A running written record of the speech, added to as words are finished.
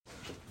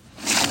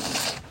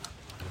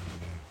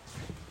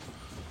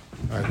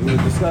All right, we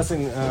were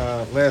discussing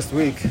last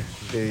week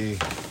the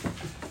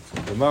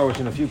Gemara, which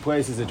in a few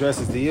places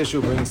addresses the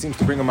issue, seems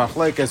to bring a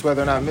machlekes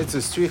whether or not mitzvah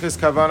strichas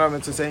kavana,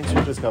 mitzvah ain't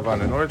strichas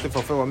kavana. In order to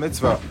fulfill a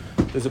mitzvah,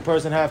 does a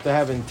person have to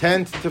have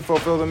intent to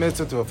fulfill the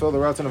mitzvah, to fulfill the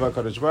ratzon of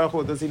HaKadosh Baruch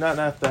Hu, or does he not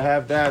have to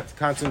have that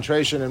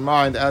concentration in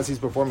mind as he's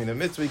performing the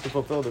mitzvah? He can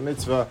fulfill the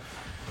mitzvah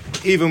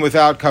even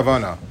without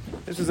kavana.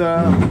 This is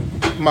a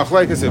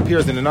machlekes. It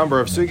appears in a number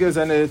of sugyas,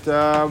 and it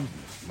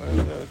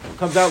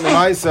comes out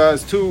l'maisa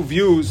as two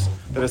views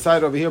that are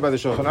cited over here by the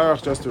Shulchan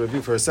Aruch. Just to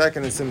review for a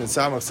second, in Siman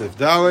Samach Sif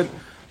Daled,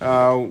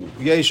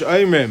 Yesh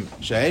Oimrim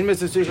she'ein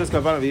mitzvah strichas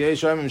kavana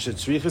v'yesh Oimrim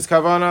she'tzrichas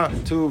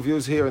kavana. Two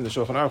views here in the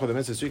Shulchan Aruch, the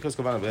mitzvah strichas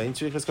kavana v'ein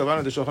strichas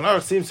kavana. The Shulchan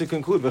Aruch seems to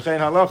conclude v'chein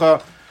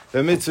halacha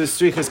the mitzvah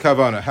strichas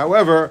kavana.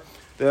 However,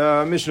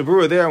 the Mishnah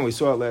Berurah there, and we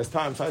saw it last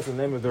time, cites the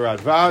name of the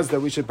Radvaz,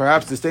 that we should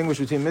perhaps distinguish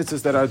between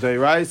mitzvahs that are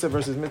d'oraisa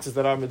versus mitzvahs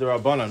that are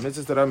midrabanan.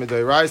 Mitzvahs that are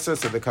midoraisa,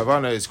 so the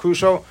kavana is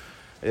crucial,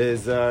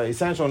 is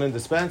essential and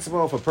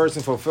indispensable. If a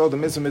person fulfilled the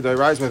mitzvah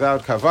midoraisa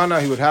without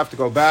kavana, he would have to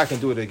go back and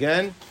do it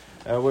again.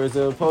 Whereas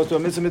opposed to a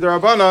mitzvah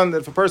midrabanan,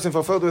 that if a person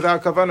fulfilled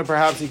without kavana,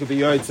 perhaps he could be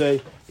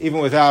yotzei even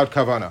without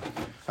kavana.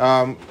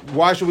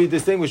 Why should we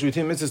distinguish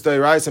between mitzvahs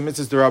d'oraisa and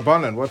mitzvahs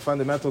d'rabanan? What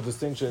fundamental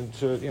distinction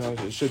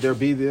should there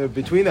be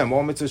between them?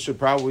 All mitzvahs should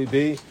probably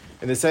be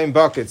in the same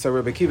bucket. So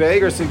Rabbi Kiva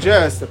Eger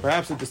suggests that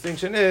perhaps the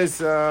distinction is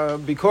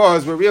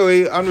because we're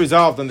really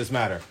unresolved on this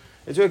matter.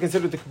 It's really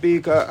considered to be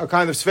a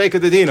kind of sveika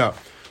dedina.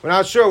 We're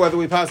not sure whether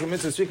we pass a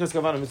mitzvah strichas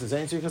kavana, mitzvah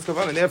ain't strichas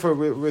kavana, and therefore,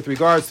 with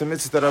regards to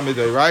mitzvahs that are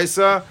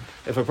midoraisa,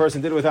 if a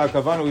person did it without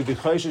kavana, we'd be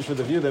chayshish for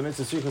the view that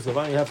mitzvah strichas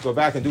kavana, you have to go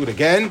back and do it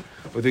again.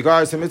 With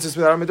regards to mitzvahs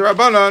that are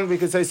midorabanan, we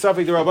could say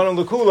safik derabanan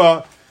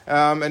l'kula,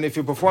 and if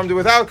you performed it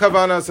without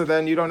kavana, so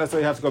then you don't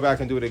necessarily have to go back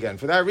and do it again.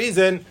 For that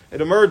reason,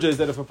 it emerges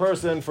that if a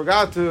person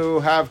forgot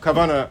to have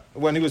kavana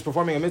when he was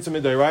performing a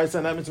mitzvah midoraisa,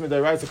 and that mitzvah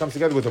midoraisa comes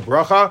together with a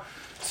bracha,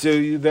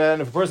 so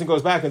then if a person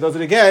goes back and does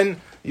it again,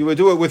 you would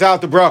do it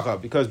without the bracha,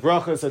 because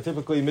brachas are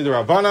typically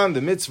midrabanan.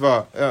 The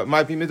mitzvah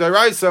might be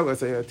midoraisa,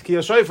 let's say a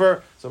tekiah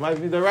shofar, so it might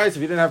be midoraisa if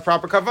you didn't have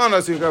proper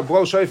kavana, so you're going to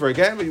blow shofar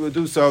again, but you would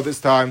do so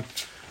this time.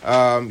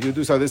 You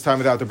do so this time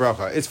without the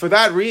bracha. It's for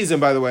that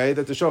reason, by the way,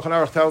 that the Shulchan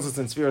Aruch tells us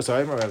in Sfira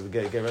Soimer,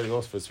 get ready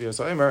also for Sfira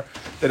Soimer,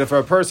 that if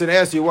a person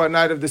asks you what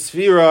night of the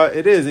Sfira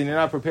it is, and you're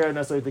not prepared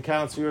necessarily to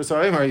count Sfira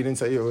Soimer, you didn't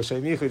say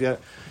Yichud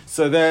yet,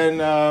 so then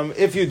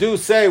if you do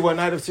say what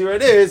night of Sfira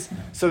it is,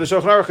 so the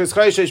Shulchan Aruch is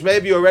chayshish,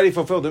 maybe you already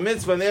fulfilled the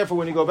mitzvah, and therefore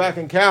when you go back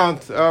and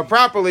count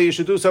properly, you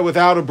should do so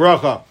without a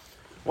bracha.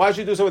 Why should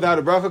you do so without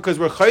a bracha? Because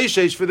we're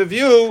chayshish for the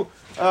view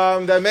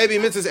that maybe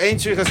mitzvahs ain't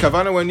strichas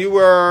kavana when you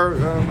were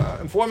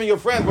informing your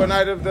friend what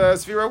night of the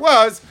Sfira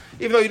was,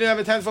 even though you didn't have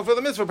intent to fulfill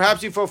the mitzvah,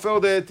 perhaps you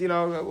fulfilled it,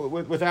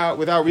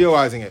 without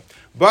realizing it.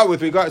 But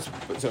with regards,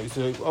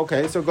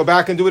 so go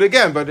back and do it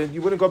again, but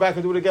you wouldn't go back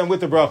and do it again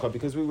with the bracha,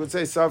 because we would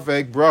say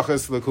safek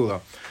brachas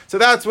l'kula. So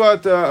that's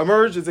what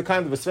emerged as a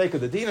kind of a sveika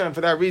dedina, and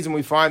for that reason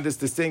we find this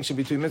distinction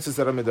between mitzvahs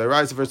that are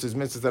midoraisa versus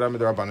mitzvahs that are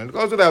midrabanan. It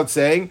goes without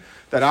saying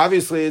that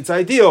obviously it's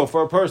ideal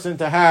for a person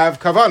to have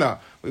kavana.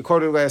 We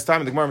quoted last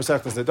time in the Gemara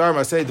Masechtas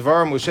Nedarim, say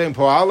Dvarim L'Shem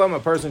Po'alam, a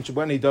person should,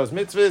 when he does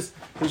mitzvahs,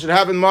 he should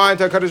have in mind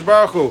HaKadosh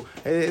Baruch Hu.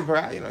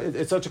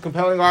 It's such a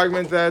compelling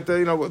argument that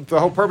the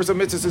whole purpose of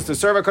mitzvahs is to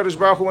serve HaKadosh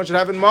Baruch Hu. One should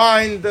have in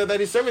mind that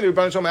he's serving the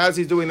Rebbeinu Shalom as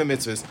he's doing the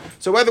mitzvahs.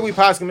 So whether we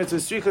pass the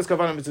mitzvahs strichas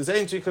kavana, mitzvahs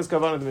ain't strichas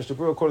kavana, the Mishnah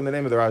Berurah quoting the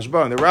name of the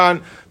Rashba and the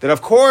Ran, that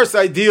of course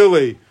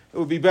ideally it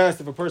would be best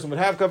if a person would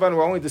have kavana.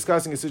 We're only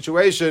discussing a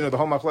situation, or the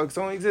whole machlokes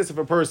only exists if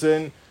a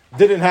person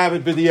didn't have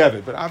it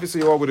b'di'evet. But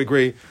obviously you all would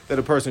agree that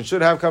a person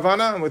should have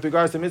kavana, and with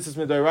regards to mitzvahs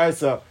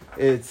midoraisa,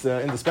 it's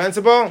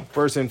indispensable.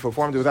 Person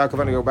performed it without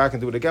kavana, go back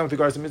and do it again. With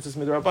regards to mitzvahs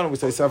midrabanan, we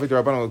say safek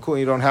d'rabanan l'kul,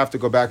 you don't have to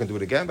go back and do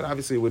it again, but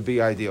obviously it would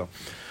be ideal.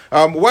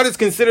 What is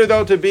considered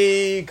though to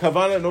be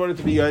kavana in order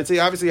to be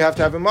yotzei? Obviously you have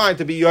to have in mind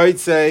to be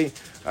yotzei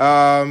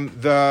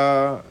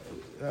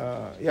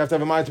you have to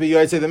have in mind to be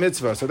yotzei the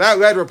mitzvah. So that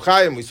led Reb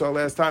Chaim, we saw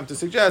last time, to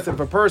suggest that if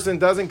a person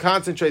doesn't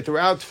concentrate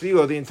throughout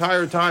tefillah the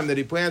entire time that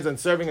he plans on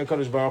serving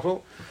HaKadosh Baruch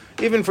Hu,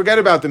 even forget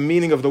about the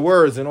meaning of the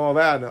words and all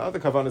that, and other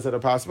kavanas that are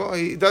possible,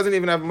 he doesn't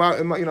even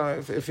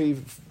have, if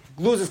he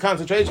loses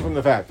concentration from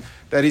the fact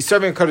that he's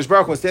serving HaKadosh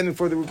Baruch Hu and standing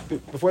before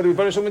the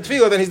Rebbeinu Shalom in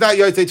tefillah, then he's not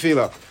yotzei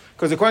tefillah.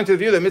 Because according to the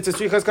view that mitzvah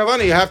strichas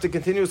kavana, you have to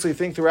continuously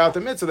think throughout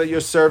the mitzvah that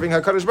you're serving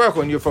HaKadosh Baruch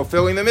Hu and you're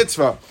fulfilling the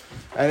mitzvah.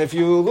 And if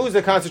you lose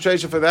the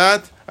concentration for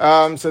that,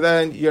 so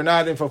then you're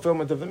not in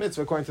fulfillment of the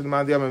mitzvah according to the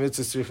Mandiyam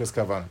mitzvah strichas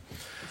kavana.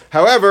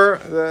 However,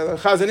 the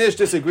Chazon Ish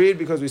disagreed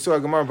because we saw a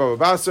Gemara in Baba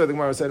Basra. The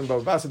Gemara said in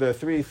Baba Basra there are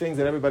three things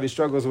that everybody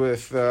struggles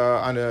with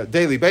on a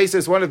daily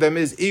basis. One of them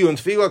is iyun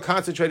tefillah.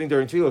 Concentrating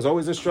during tefillah is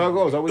always a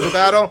struggle, is always a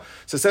battle.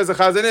 So says the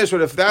Chazon Ish,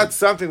 but if that's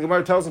something the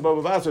Gemara tells in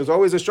Baba Basra is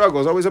always a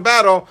struggle, is always a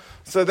battle,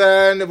 so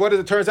then what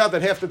it turns out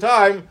that half the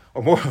time,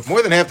 or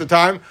more than half the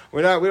time,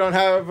 we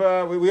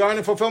aren't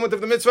in fulfillment of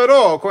the mitzvah at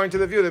all, according to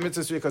the view that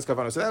mitzvah strichas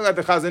kavana. So that led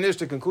the Chazon Ish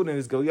to conclude in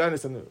his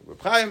Gilyanis and the Reb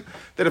Chaim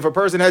that if a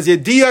person has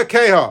yediyah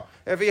keha,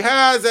 if he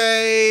has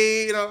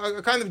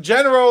a kind of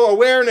general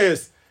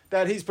awareness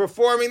that he's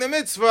performing the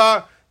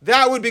mitzvah,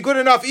 that would be good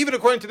enough, even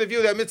according to the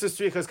view that mitzvah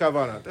strichas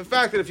kavana. The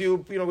fact that if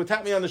you would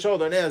tap me on the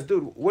shoulder and ask,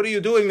 dude, what are you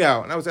doing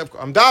now? And I'm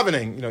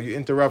davening. You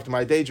interrupt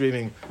my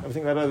daydreaming. I'm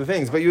thinking about other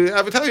things. But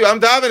I would tell you,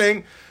 I'm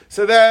davening.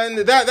 So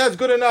then that's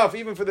good enough,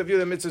 even for the view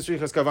that mitzvah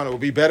strichas kavana. It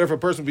would be better if a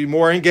person would be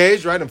more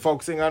engaged, right, and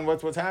focusing on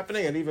what's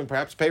happening, and even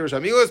perhaps pay Rosh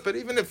Hamilas. But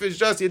even if it's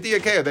just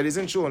Yediyah Keiah, that he's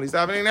in shul and he's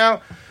davening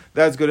now,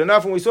 that's good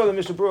enough. And we saw the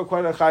Mishnah Berurah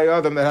quite a Chai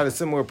Adam that had a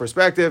similar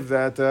perspective,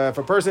 that if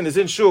a person is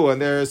in shul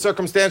and there's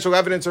circumstantial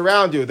evidence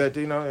around you that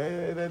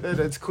that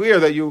it's clear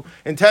that you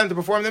intend to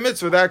perform the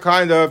mitzvah, that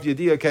kind of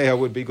Yediyah Keiah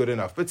would be good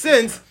enough. But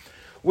since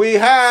we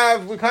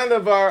kind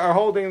of are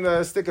holding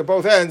the stick at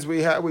both ends,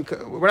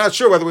 we're not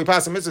sure whether we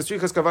pass a mitzvah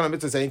strichas kavana,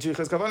 mitzvah ein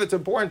strichas kavana. It's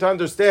important to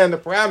understand the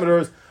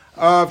parameters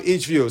of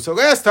each view. So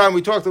last time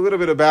we talked a little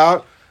bit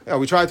about,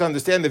 we tried to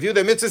understand the view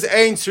that mitzvah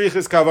ein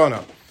strichas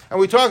kavana. And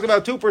we talked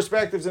about two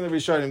perspectives in the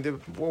Rishonim.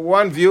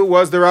 One view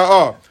was the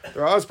Ra'ah. The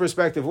Ra'ah's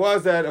perspective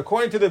was that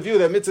according to the view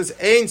that mitzvah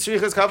ein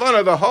strichas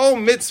kavana, the whole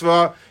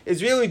mitzvah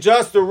is really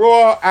just the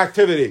raw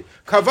activity.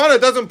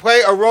 Kavana doesn't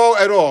play a role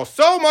at all.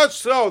 So much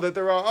so that the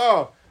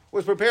Ra'ah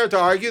was prepared to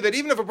argue that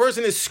even if a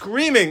person is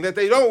screaming that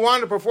they don't want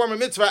to perform a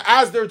mitzvah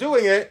as they're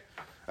doing it,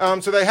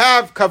 so they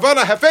have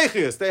kavana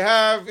hafechius, they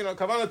have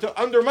kavana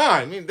to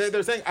undermine. I mean,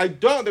 they're saying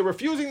they're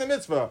refusing the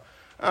mitzvah.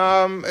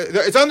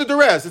 It's under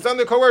duress, it's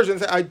under coercion.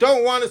 Say, I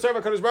don't want to serve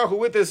HaKadosh Baruch Hu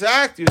with this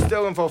act. You're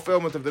still in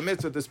fulfillment of the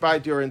mitzvah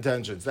despite your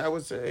intentions. That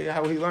was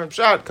how he learned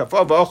pshat.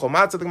 Kafah ba'ochel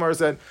matzah, the Gemara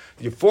said.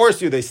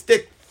 They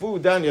stick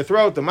food down your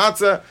throat, the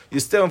matzah, you're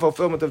still in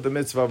fulfillment of the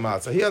mitzvah of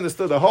matzah. He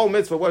understood the whole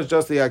mitzvah was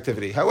just the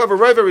activity. However,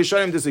 Rav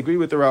Rishonim disagree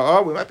with the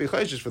Ra'ah. We might be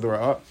chayshish for the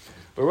Ra'ah,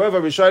 but Rav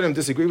Rishonim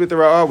disagree with the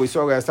Ra'ah. We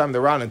saw last time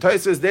the Ran and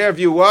Taisus. Their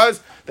view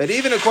was that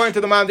even according to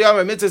the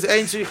Mandiyam, mitzvahs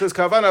ein strichas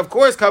kavana, of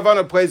course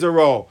kavana plays a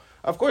role.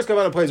 Of course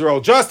kavana plays a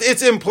role. Just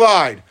it's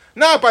implied.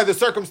 Not by the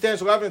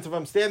circumstantial evidence if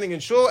I'm standing in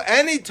shul.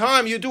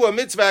 Anytime you do a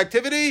mitzvah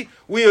activity,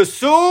 we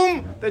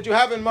assume that you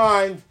have in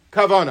mind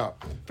kavana.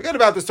 Forget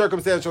about the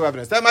circumstantial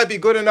evidence. That might be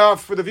good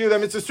enough for the view that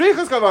mitzvah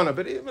strichas kavana,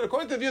 but even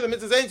according to the view that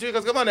mitzvah ain't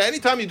strichas kavana,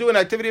 anytime you do an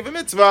activity of a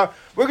mitzvah,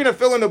 we're going to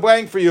fill in the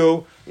blank for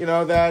you.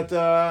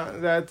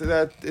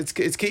 That it's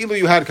keilu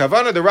you had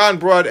kavana. The Ran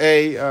brought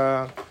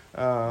a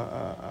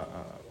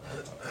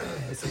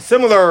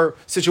similar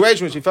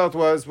situation which he felt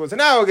was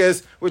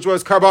analogous, which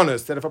was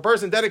karbonis. That if a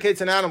person dedicates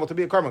an animal to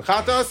be a carbon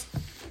chatas,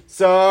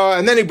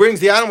 and then he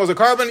brings the animal as a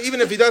carbon, even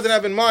if he doesn't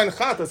have in mind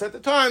chatas at the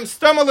time,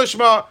 stama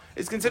lishma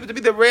is considered to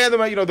be the random,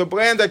 the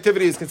bland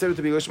activity is considered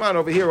to be lishma. And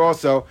over here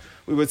also,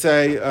 we would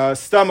say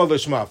stama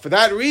lishma. For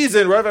that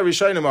reason, Rav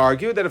Rishonim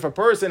argued that if a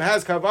person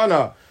has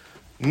kavana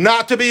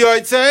not to be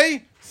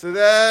yotzei, so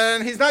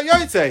then he's not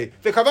yotzei.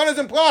 The kavanah is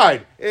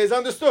implied, is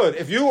understood.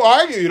 If you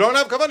argue you don't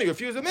have kavanah, you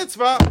refuse the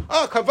mitzvah,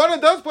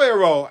 kavanah does play a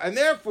role, and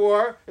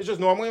therefore it's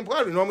just normally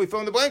implied. We normally fill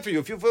in the blank for you.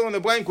 If you fill in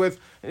the blank with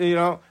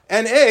NA, or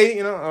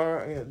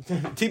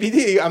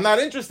TBD, I'm not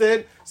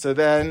interested. So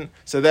then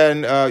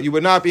you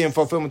would not be in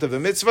fulfillment of the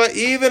mitzvah,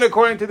 even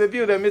according to the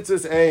view that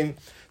mitzvahs ain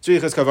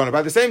strichas kavana.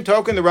 By the same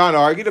token, the Ran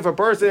argued if a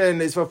person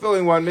is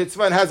fulfilling one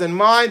mitzvah and has in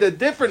mind a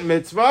different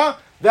mitzvah,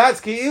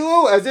 that's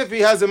ki'ilu, as if he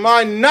has in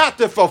mind not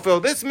to fulfill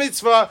this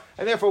mitzvah,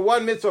 and therefore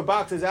one mitzvah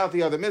boxes out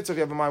the other mitzvah. If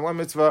you have in mind one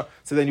mitzvah,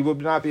 so then you will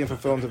not be in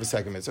fulfillment of the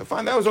second mitzvah.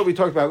 Fine, that was what we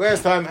talked about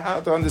last time,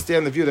 how to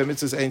understand the view that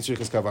mitzvahs ain't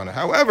strichas kavana.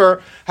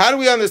 However, how do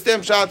we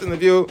understand pshat in the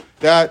view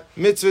that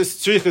mitzvahs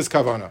strichas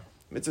kavana?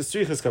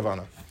 Mitzvahs strichas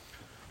kavana.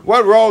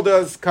 What role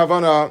does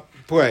kavana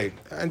play?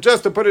 And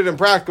just to put it in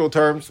practical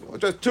terms,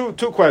 just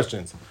two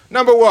questions.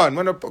 Number one,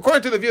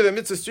 according to the view that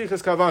mitzvah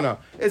strichas kavana,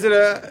 is it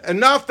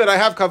enough that I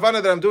have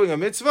kavana that I'm doing a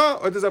mitzvah,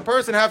 or does a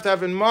person have to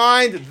have in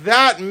mind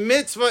that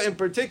mitzvah in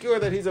particular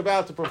that he's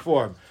about to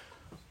perform?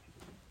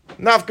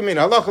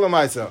 Nafkamina, halacha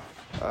l'maisa.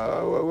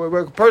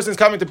 A person's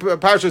coming to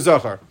Parsha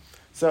Zachar.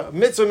 So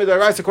mitzvah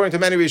midaraisa according to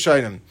many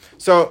Rishonim.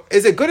 So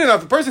is it good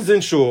enough? The person's in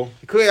shul,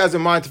 he clearly has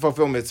in mind to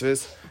fulfill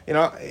mitzvahs.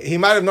 He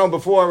might have known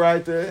before,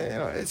 right?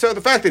 So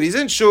the fact that he's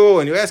in shul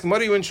and you ask him, what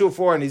are you in shul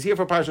for? And he's here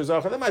for Parsha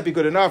Zachar, that might be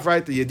good enough,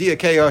 right? The Yediyah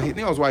Keiah, he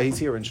knows why he's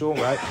here in shul,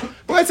 right?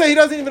 But let's say he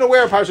doesn't even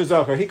aware of Parsha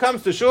Zachar. He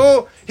comes to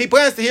shul, he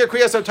plans to hear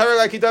Kriyas HaTorah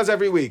like he does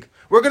every week.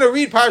 We're going to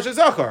read Parsha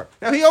Zachar.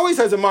 Now he always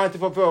has in mind to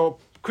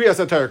fulfill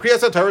Kriyas HaTorah. Kriyas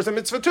HaTorah is a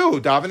mitzvah too.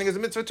 Davening is a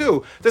mitzvah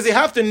too. Does he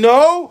have to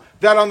know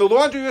that on the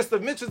laundry list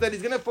of mitzvahs that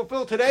he's going to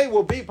fulfill today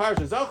will be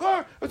Parsha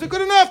Zachar? Or is it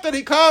good enough that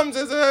he comes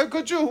as a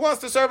good Jew who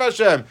wants to serve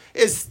Hashem?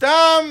 Is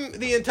Stam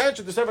the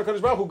intention to serve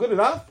HaKadosh Baruch Hu good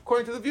enough?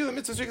 According to the view of the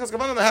mitzvah strichas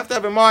kavana, they have to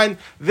have in mind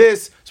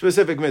this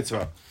specific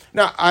mitzvah.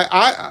 Now,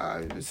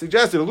 I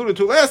suggested, alluded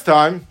to last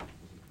time,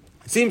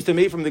 it seems to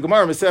me from the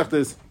Gemara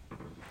Masechtas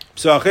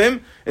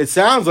Psachim, it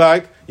sounds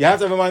like you have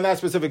to have in mind that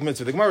specific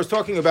mitzvah. The Gemara is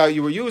talking about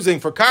you were using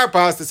for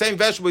karpas the same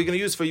vegetable you're going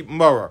to use for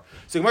maror.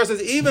 So the Gemara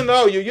says even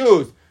though you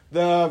use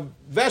the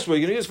vegetable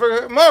you're going to use for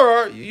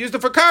maror, you used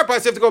it for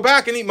karpas, you have to go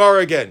back and eat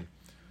maror again.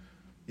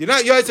 You're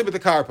not yotzei with the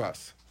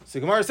karpas. So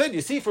the Gemara said,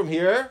 you see from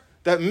here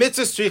that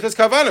mitzvah strichas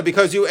kavana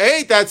because you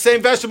ate that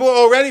same vegetable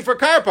already for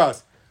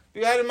karpas. If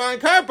you had in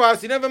mind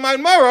karpas, you never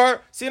mind maror,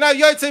 so you're not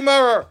yotzei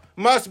maror.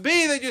 must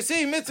be that you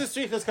see mitzvah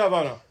strichas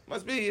kavana.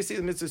 Must be you see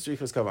the mitzvah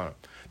strichas kavana.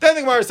 Then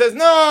the Gemara says,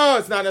 no,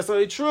 it's not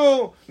necessarily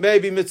true.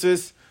 Maybe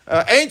mitzvahs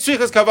ain't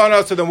strichas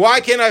kavana, so then why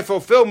can't I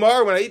fulfill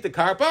more when I eat the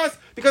karpas?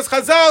 Because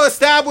Chazal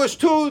established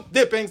two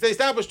dippings. They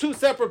established two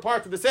separate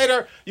parts of the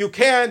Seder. You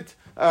can't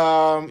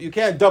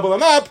double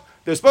them up.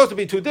 There's supposed to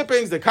be two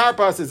dippings. The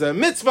karpas is a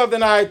mitzvah of the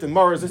night, and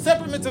Morah is a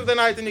separate mitzvah of the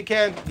night, and you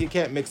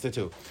can't mix the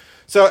two.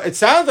 So it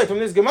sounds like from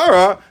this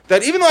Gemara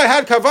that even though I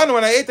had kavanah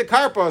when I ate the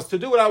karpas to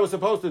do what I was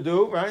supposed to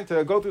do, right,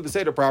 to go through the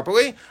Seder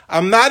properly,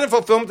 I'm not in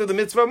fulfillment of the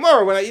mitzvah of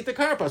Morah when I eat the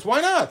karpas.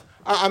 Why not?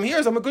 I'm here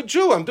as I'm a good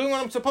Jew. I'm doing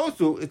what I'm supposed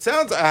to. It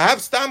sounds, I have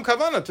stam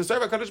kavanah to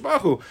serve HaKadosh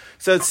Baruch Hu.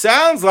 So it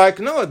sounds like,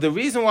 no, the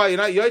reason why you're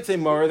not yotzei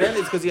Morah then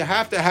is because you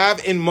have to have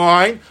in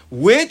mind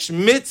which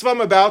mitzvah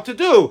I'm about to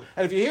do.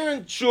 And if you're here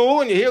in shul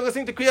and you're here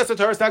listening to Kriyas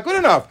HaTorah, it's not good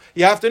enough.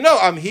 You have to know,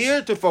 I'm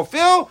here to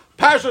fulfill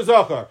Parsha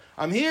Zohar.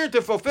 I'm here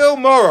to fulfill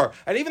Morah.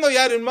 And even though you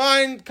had in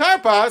mind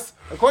karpas,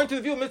 according to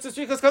the view of mitzvah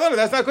strichas kavanah,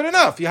 that's not good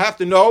enough. You have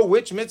to know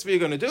which mitzvah you're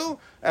going to do,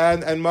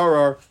 and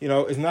Morah,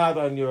 is not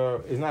in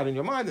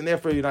your mind, and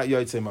therefore you're not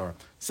yotzei Morah.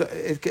 So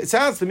it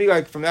sounds to me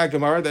like from that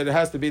Gemara that it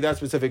has to be that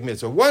specific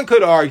mitzvah. One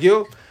could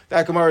argue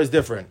that Gemara is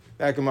different.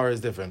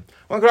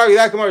 One could argue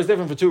that Gemara is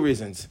different for two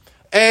reasons.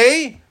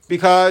 A,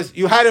 because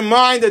you had in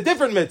mind a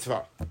different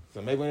mitzvah.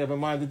 So maybe when you have in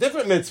mind a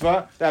different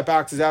mitzvah, that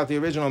boxes out the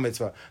original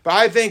mitzvah. But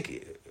I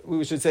think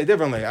we should say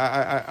differently.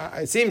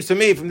 It seems to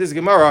me from this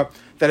Gemara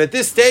that at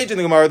this stage in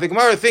the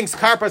Gemara thinks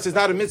karpas is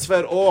not a mitzvah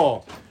at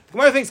all. The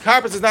Gemara thinks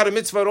karpas is not a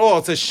mitzvah at all.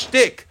 It's a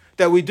shtick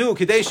that we do,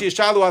 kadesh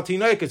yishalu al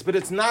tinoikos, but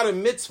it's not a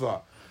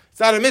mitzvah. It's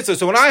not a mitzvah.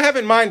 So when I have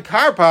in mind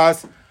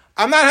karpas,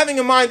 I'm not having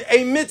in mind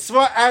a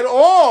mitzvah at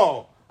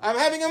all. I'm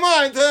having in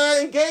mind to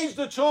engage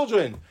the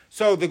children.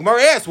 So the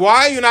Gemara asks,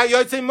 why are you not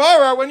yotzei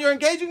Morah when you're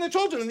engaging the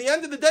children? In the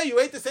end of the day, you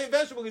ate the same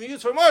vegetable you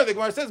use for Morah. The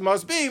Gemara says,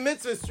 must be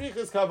mitzvah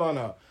strichas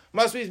kavana.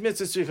 Must be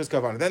mitzvah strichas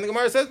kavana. Then the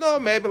Gemara says, no,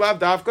 maybe lav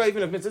dafka,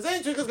 even if mitzvah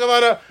ain't strichas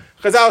kavana,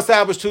 Chazal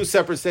established two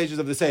separate stages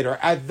of the Seder.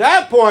 At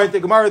that point, the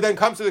Gemara then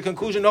comes to the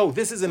conclusion, no,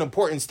 this is an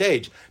important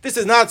stage. This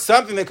is not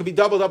something that could be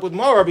doubled up with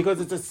Morah because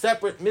it's a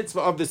separate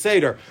mitzvah of the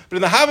Seder. But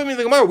in the Havim in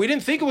the Gemara, we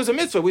didn't think it was a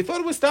mitzvah. We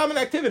thought it was stam an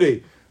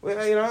activity.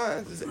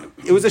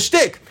 It was a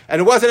shtick, and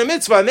it wasn't a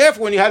mitzvah, and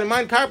therefore when you had in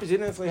mind karpas, you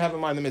didn't necessarily have in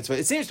mind the mitzvah.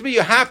 It seems to me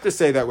you have to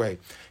say that way.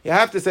 You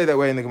have to say that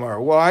way in the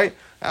Gemara. Why?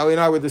 Ali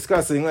and I were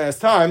discussing last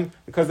time,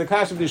 because the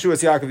Kash of the Yeshua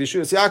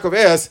Yaakov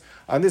asks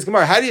on this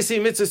Gemara, how do you see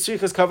mitzvah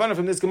strichas kavana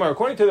from this Gemara?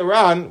 According to the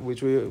Ran,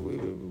 which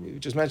we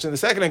just mentioned a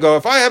second ago,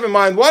 if I have in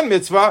mind one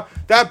mitzvah,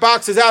 that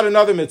boxes out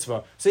another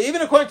mitzvah. So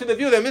even according to the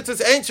view that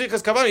mitzvahs ain't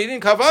strichas kavana, you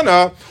didn't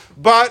kavana,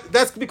 but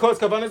that's because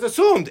kavana is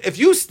assumed. If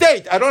you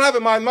state, I don't have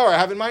in mind Morah, I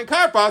have in mind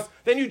karpas,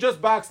 then you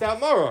just boxed out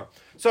Morah.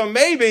 So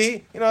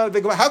maybe, how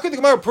could the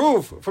Gemara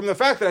prove from the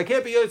fact that I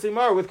can't be yotzei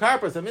Morah with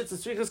karpas that mitzvah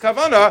strichas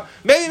kavana?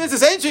 Maybe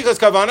mitzvah ain't strichas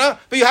kavana,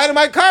 but you had in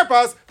mind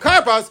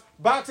karpas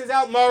boxes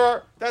out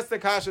Morah. That's the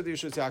kasha the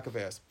Yeshua Yaakov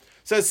asked.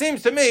 So it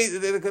seems to me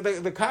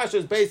the kasha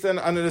is based on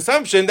an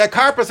assumption that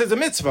karpas is a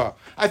mitzvah.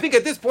 I think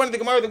at this point in the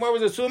Gemara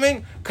was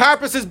assuming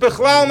karpas is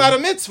bichlal, not a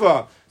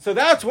mitzvah. So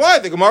that's why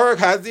the Gemara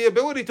has the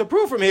ability to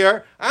prove from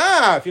here,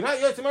 if you're not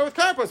yotzei Morah with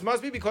karpas,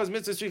 must be because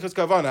mitzvah strichas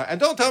kavana. And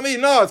don't tell me,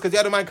 no, it's because you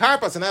had in mind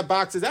karpas and that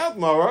boxes out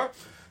Morah.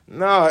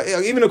 No,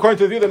 even according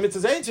to the view that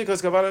mitzvah ain't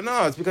strichas kavana,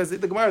 no, it's because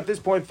the Gemara at this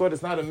point thought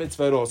it's not a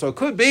mitzvah at all. So it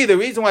could be the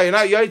reason why you're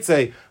not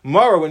yotzei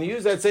Morah when you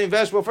use that same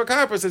vegetable for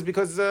karpas is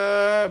because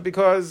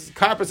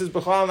karpas is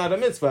b'chal, not a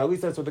mitzvah. At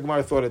least that's what the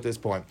Gemara thought at this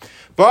point.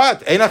 But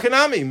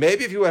einachinami,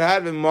 maybe if you would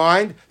have in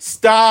mind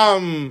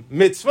stam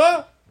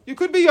mitzvah, you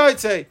could be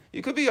yotzei.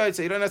 You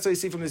don't necessarily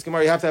see from this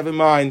Gemara. You have to have in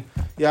mind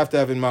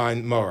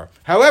Morah.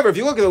 However, if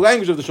you look at the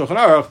language of the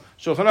Shulchan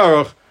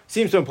Aruch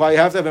seems to imply you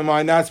have to have in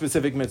mind that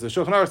specific mitzvah.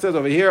 Shulchan Aruch says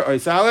over here,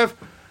 Ois Aleph,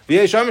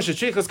 V'yesham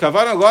shechichas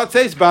kavana lo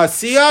tzeis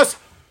ba'asiyas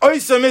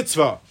oisa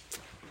mitzvah.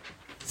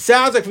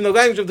 Sounds like from the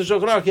language of the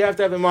Shulchan Aruch you have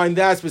to have in mind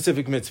that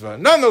specific mitzvah.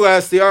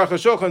 Nonetheless, the Aruch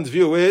HaShulchan's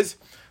view is,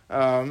 the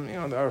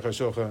Aruch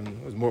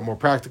HaShulchan was more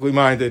practically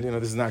minded.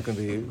 This is not going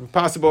to be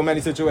possible in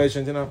many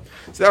situations. So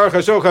the Aruch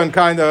HaShulchan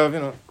kind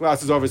of,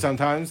 glosses over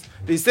sometimes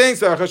these things.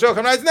 The Aruch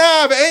HaShulchan writes,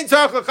 no, ve'ein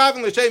tzarich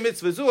l'chavin l'shei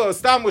mitzvah zu, el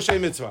stam l'shei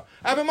mitzvah.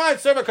 Have in mind,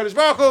 serve HaKadosh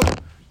Baruch Hu,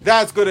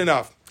 that's good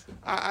enough.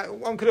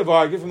 One could have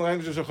argued from the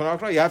language of Shulchan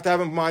Aruch, you have to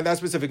have in mind that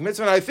specific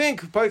mitzvah. And I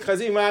think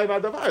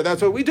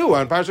that's what we do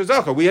on Parsha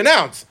Zohar. We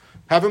announce.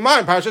 Have in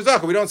mind, Parsha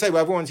Zohar. We don't say,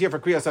 well, everyone's here for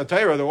Kriyas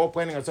HaTorah, they're all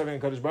planning on serving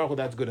HaKadosh Baruch Hu,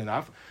 that's good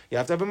enough. You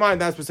have to have in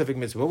mind that specific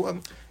mitzvah.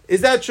 Is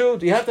that true?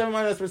 Do you have to have in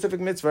mind that specific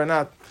mitzvah or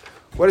not?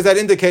 What does that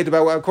indicate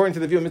about, according to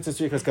the view of mitzvah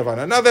strichas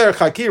kavana? Another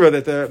chakira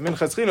that the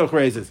Minchas Chinuch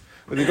raises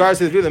with regards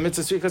to the view of the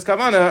mitzvah strichas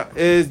kavana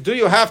is, do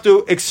you have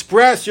to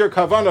express your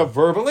kavana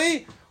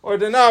verbally, or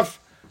enough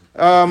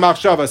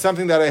machshava,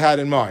 something that I had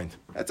in mind?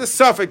 That's a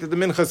suffix that the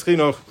Minchas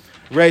Chinuch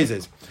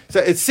raises.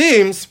 So it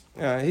seems,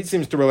 he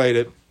seems to relate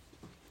it,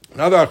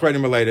 another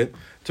achronim related,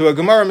 to a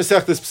Gemara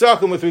Masechtas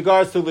Pesachim with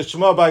regards to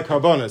Lishma by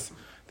Karbonis.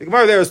 The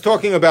Gemara there is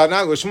talking about,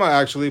 not Lishma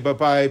actually, but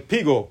by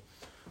Pigul.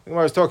 The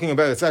Gemara is talking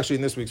about, it's actually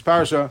in this week's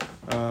parsha,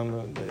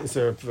 it's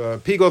a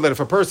pigul that if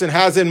a person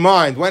has in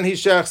mind when he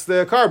shechs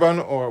the carbon,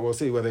 or we'll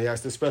see whether he has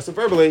to express it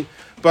verbally,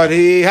 but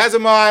he has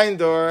in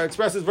mind or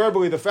expresses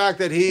verbally the fact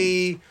that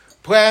he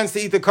plans to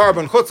eat the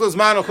carbon,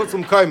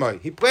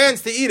 he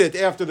plans to eat it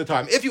after the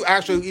time. If you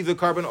actually leave the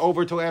carbon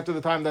over till after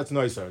the time, that's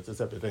nicer, it's a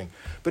separate thing.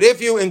 But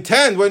if you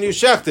intend when you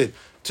shecht it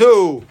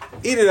to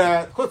eat it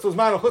at chutzl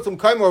zman or chutzl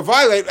kaim or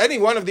violate any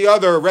one of the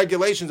other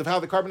regulations of how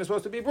the carbon is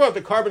supposed to be brought,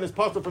 the carbon is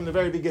possible from the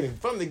very beginning,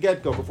 from the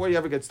get-go, before you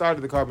ever get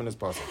started, the carbon is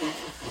possible.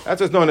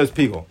 That's what's known as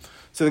pigul.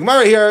 So the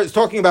Gemara here is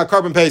talking about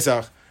carbon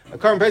pesach. A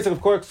carbon pesach,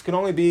 of course, can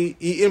only be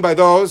eaten by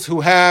those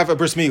who have a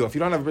bris milah. If you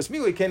don't have a bris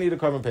milah, you can't eat a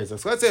carbon pesach.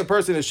 So let's say a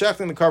person is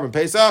shechting the carbon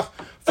pesach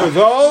for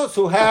those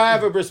who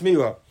have a bris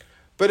milah.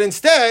 But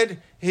instead,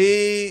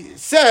 he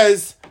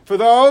says for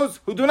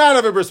those who do not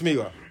have a bris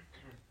milah.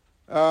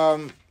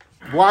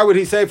 Why would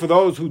he say for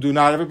those who do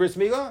not have a bris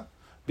milah?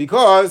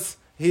 Because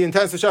he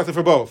intends to shechting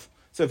for both.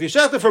 So if you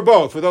shechting for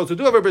both, for those who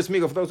do have a bris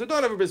milah, for those who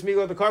don't have a bris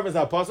milah, the carbon is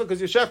not possible because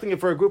you're shechting it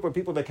for a group of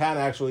people that can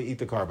actually eat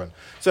the carbon.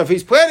 So if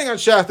he's planning on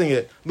shechting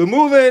it,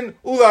 l'mulin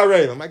ula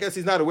arelim, I guess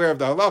he's not aware of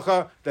the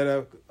halacha that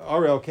a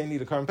arel can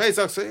eat a carbon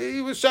pesach, so he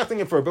was shechting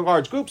it for a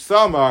large group.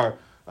 Some are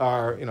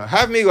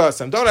have milah,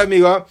 some don't have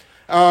milah,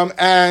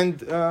 and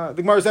the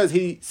Gemara says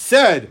he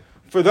said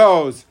for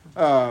those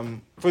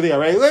for the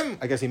arelim,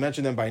 I guess he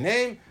mentioned them by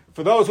name.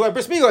 For those who have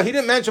bris milah, he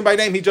didn't mention by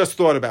name, he just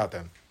thought about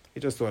them.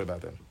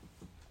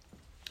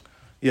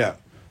 Yeah.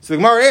 So the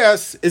Gemara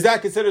asks, is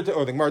that considered to,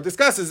 or the Gemara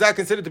discusses, is that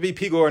considered to be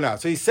pigul or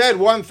not? So he said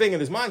one thing in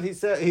his mind, he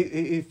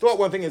thought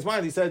one thing in his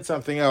mind, he said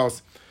something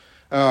else,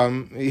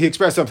 he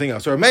expressed something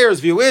else. So our mayor's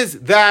view is,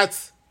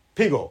 that's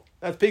pigul.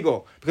 That's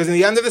pigul. Because in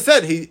the end of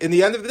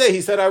the day,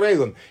 he said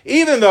arelim.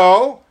 Even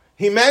though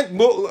he meant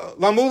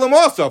lamulim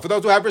also, for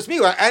those who have bris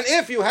milah. And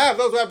if you have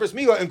those who have bris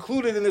milah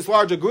included in this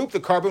larger group, the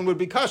carbon would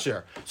be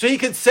kasher. So he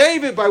could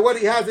save it by what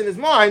he has in his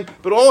mind,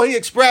 but all he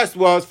expressed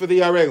was for the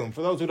arelim,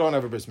 for those who don't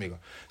have a bris milah.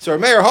 So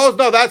Meir holds,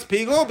 no, that's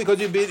pigul, because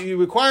you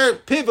require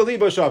piv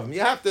v'liba shavim. You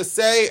have to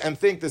say and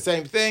think the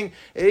same thing,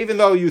 even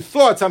though you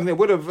thought something that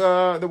would have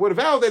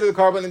validated the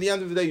carbon, at the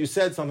end of the day you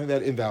said something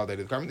that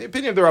invalidated the carbon. The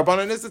opinion of the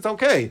Rabbanan is it's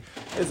okay.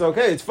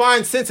 It's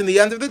fine, since in the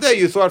end of the day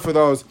you thought for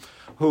those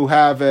who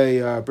have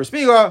a bris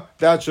milah,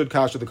 that should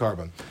kasher the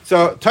carbon.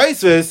 So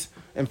Tosfos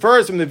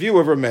infers from the view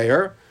of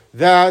Rameir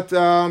that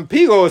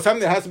pigul is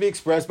something that has to be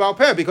expressed bal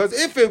peh, because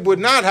if it would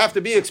not have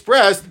to be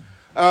expressed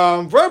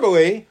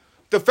verbally,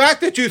 the fact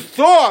that you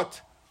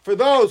thought for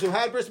those who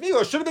had bris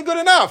milah should have been good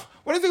enough.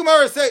 What does the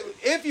Gemara say?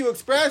 If you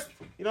expressed,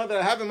 that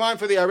I have in mind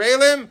for the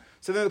arelim,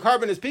 so then the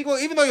carbon is pigul,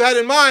 even though you had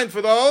in mind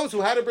for those who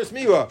had a bris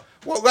milah.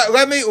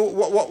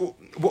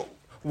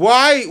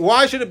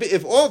 Why should it be,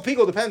 if all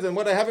pigul depends on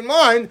what I have in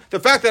mind, the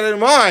fact that I have in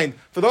mind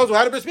for those who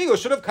had a bris milah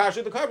should have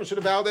kashered the carbon, should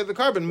have validated the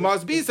carbon.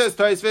 Must be, says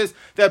Tosfos,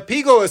 that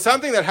pigul is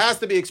something that has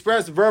to be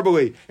expressed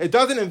verbally. It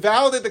doesn't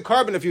invalidate the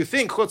carbon if you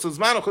think chutzl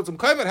zman or chutzl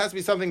kaim, it has to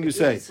be something you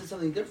say. It's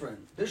something different.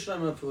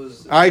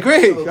 I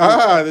agree.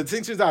 The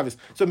distinction is obvious.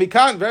 So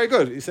Mikan, very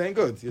good. You're saying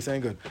good.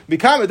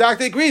 Mikan, the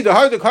doctor agreed. The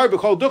hard carbon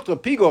called dukta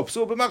pigul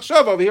psul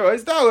b'machshava over here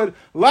is daled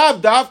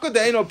lab dafka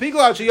de eno pigul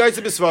al sheyayitz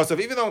b'svasav.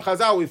 Even though in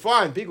Chazal we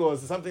find pigul is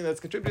something that's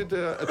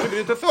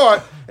attributed to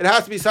thought, it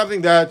has to be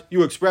something that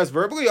you express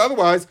verbally.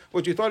 Otherwise,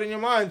 what you thought in your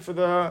mind for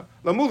the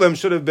lamulim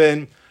should have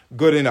been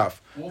good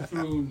enough. All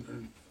through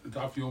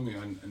Daf Yomi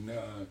and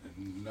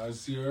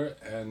Nazir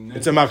and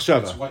it's a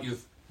machshava. It's what you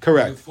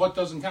correct. Your thought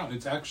doesn't count.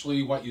 It's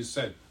actually what you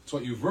said. It's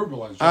what you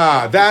verbalized.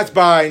 That's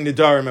by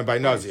Nidarim and by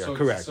Nazir. So,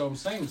 correct. So I'm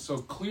saying,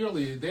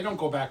 clearly they don't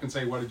go back and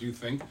say, what did you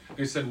think?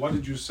 They said, what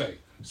did you say?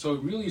 So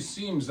it really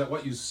seems that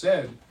what you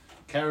said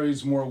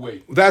carries more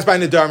weight. That's by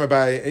Nidarim,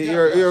 by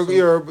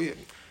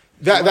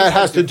that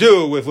has to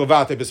do with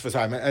Levate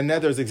B'Sfasayim, and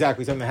neder is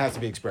exactly something that has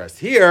to be expressed.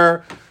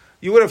 Here,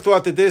 you would have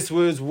thought that this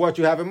was what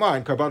you have in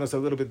mind. Karbanos a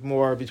little bit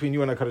more between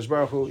you and HaKadosh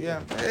Baruch Hu.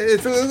 Yeah,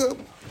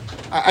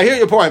 I hear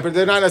your point, but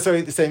they're not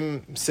necessarily the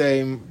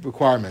same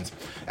requirements.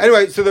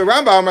 Anyway, so the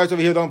Rambam writes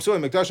over here, Dom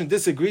Psulim, Mikdashin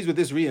disagrees with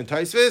this in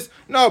Tosfos.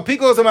 No,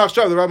 Pigul is a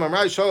machshava. The Rambam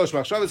writes, Sholosh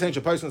machshavas ain't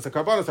shapaisin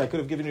karbanos. I could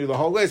have given you the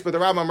whole list, but the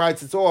Rambam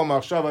writes it's all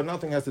machshava.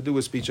 Nothing has to do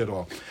with speech at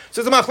all.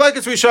 So the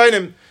machlekes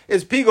rishonim,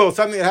 is Pigul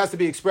something that has to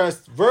be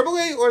expressed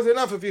verbally, or is it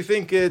enough if you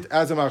think it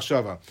as a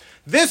machshava?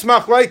 This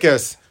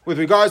machlekes, with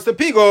regards to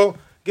Pigul,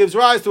 gives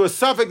rise to a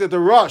suffix that the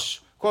Rosh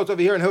quotes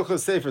over here in Hilchos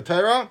Sefer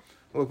Torah.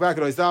 We'll look back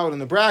at Oizdalad in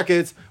the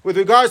brackets with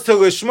regards to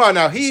Lishma.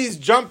 Now he's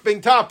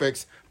jumping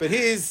topics, but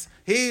he's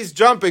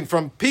jumping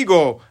from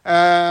Pigul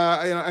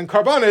and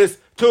Karbanis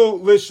to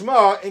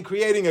Lishma in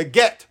creating a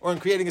get or in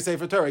creating a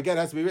Sefer Torah. A get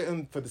has to be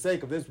written for the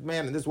sake of this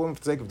man and this woman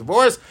for the sake of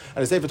divorce,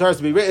 and a Sefer Torah has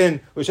to be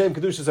written L'Shem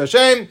Kedushas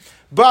Hashem.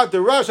 But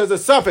the Rosh has a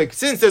suffix.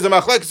 Since there's a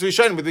machlekes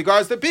rishonim with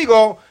regards to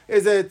Pigul,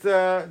 is it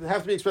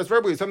have to be expressed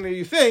verbally? Something that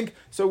you think.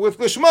 So with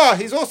Lishma,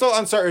 he's also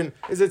uncertain.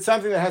 Is it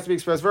something that has to be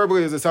expressed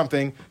verbally? Or is it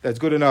something that's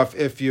good enough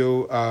if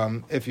you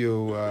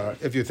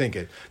think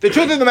it? The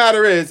truth of the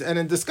matter is, and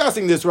in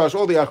discussing this Rosh,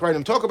 all the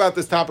Achrayim talk about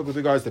this topic with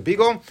regards to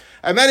Pigul,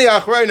 and many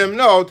Achrayim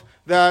note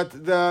that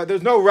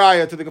there's no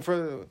raya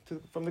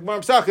from the Gemara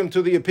Pesachim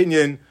to the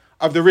opinion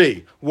of the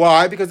Ri.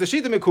 Why? Because the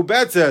Shita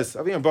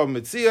Mekubetzes, Avim Bava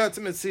Mitzia, it's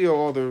a Mitzia,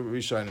 all the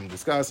Rishonim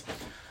discuss,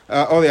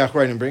 all the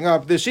Achrayim bring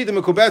up. The Shita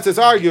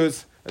Mekubetzes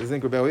argues, as I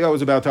think Rabbi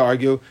was about to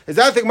argue, is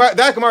that Gemara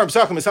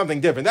Pesachim is something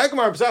different. That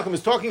Gemara Pesachim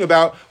is talking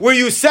about where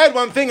you said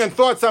one thing and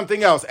thought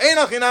something else.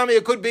 Einach Inami,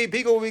 it could be,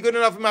 people will be good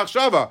enough in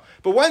Machshava.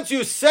 But once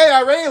you say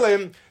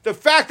Arelim, the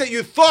fact that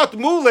you thought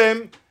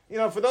Mulim,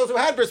 for those who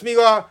had bris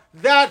milah,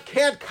 that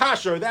can't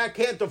kasher, that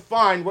can't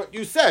define what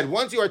you said.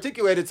 Once you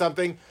articulated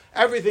something,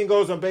 everything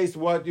goes on based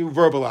on what you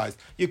verbalized.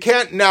 You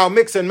can't now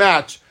mix and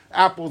match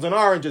apples and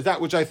oranges,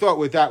 that which I thought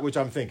with that which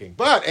I'm thinking.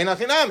 But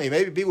enachinami,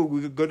 maybe people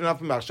would be good enough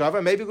in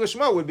machshava, maybe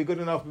lishma would be good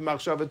enough in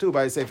machshava too,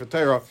 by a sefer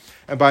Torah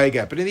and by a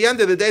get. But in the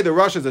end of the day, the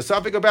Rosh has a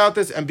suffix about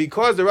this, and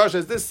because the Rosh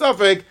has this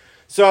suffix,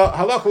 so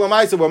halach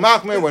l'maisa we're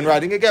machmir when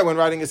writing a get, when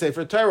writing a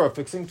sefer Torah,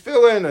 fixing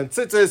tefillin and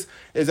tzitzis,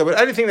 is that with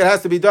anything that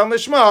has to be done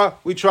lishma,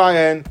 we try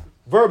and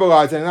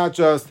verbalize it and not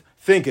just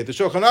think it. The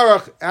Shulchan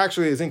Aruch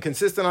actually is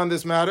inconsistent on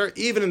this matter,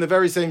 even in the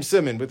very same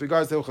siman with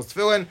regards to Hilchos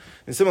Tefillin.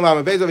 In Siman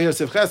Lamed Beis over here,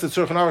 Sivches, the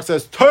Shulchan Aruch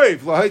says, "Toiv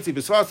lahaitzi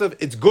b'svasav."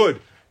 It's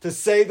good to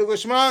say the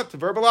lishma, to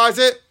verbalize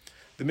it.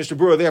 The Mishnah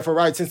Berurah therefore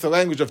writes, since the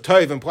language of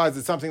toiv implies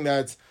it's something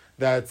that's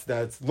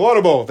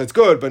laudable, that's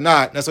good, but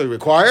not necessarily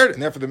required,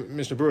 and therefore the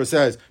Mishnah Berurah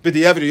says,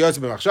 "B'di'evid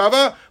yosef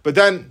b'machshava." But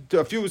then,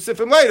 a few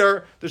sifim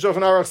later, the Shulchan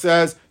Aruch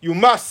says you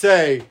must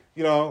say,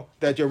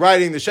 that you're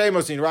writing the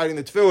shemos and you're writing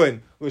the tefillin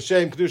with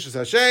shem kedushas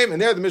Hashem,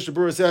 and there the Mishnah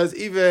Berurah says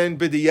even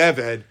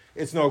b'di'evid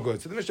it's no good.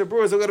 So the Mishnah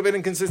Berurah is a little bit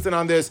inconsistent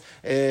on this,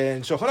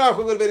 and Shulchan Aruch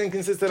a little bit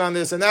inconsistent on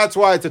this, and that's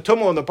why it's a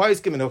tumul in the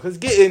Paiskim and Hilchos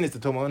Gittin, it's a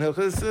tumul in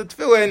Hilchos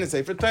Tefillin, it's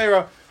Sefer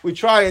Torah. We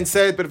try and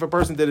say it, but if a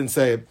person didn't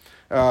say it,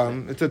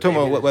 it's a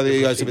tumul whether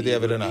you guys should be the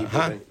evidence or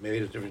not. Maybe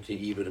there's a difference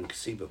between Yichud and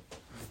Kesiba.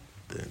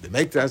 They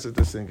make that a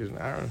distinction.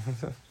 I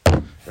don't know.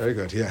 Very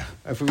good, yeah.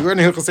 If we were in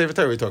Hilchos Sefer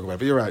Torah, we talk about it,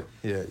 but you're right.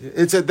 Yeah,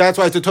 that's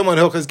why it's a tumul in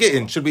Hilchos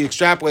Gittin. Should we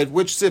extrapolate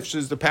which sif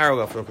is the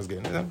parallel for Hilchos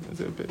Gittin? It's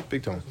a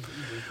big tumul.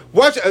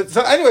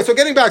 So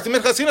getting back to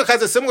Minchas Chinuch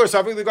has a similar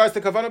subject with regards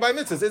to kavanah by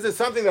mitzvahs. Is it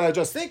something that I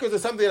just think, or is it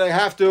something that I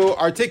have to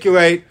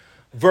articulate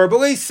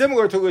verbally,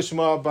 similar to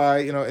lishma by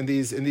in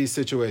these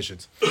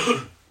situations?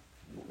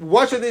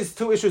 What should these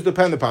two issues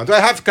depend upon? Do I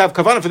have to have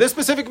kavanah for this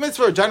specific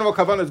mitzvah, or general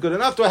kavanah is good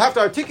enough? Do I have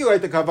to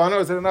articulate the kavanah, or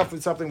is it enough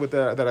with something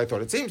that I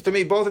thought? It seems to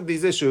me both of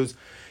these issues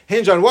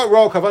hinge on what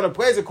role kavanah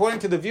plays according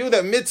to the view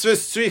that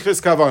mitzvahs tzrichas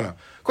kavanah.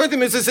 According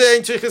to mitzvahs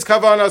ain't tzrichas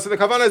kavanah, so the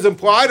kavanah is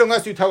implied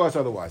unless you tell us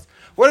otherwise.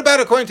 What about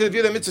according to the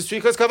view that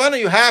mitzvahs tzrichas kavanah?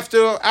 You have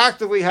to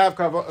actively have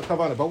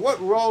kavanah. But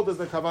what role does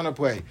the kavanah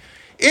play?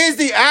 Is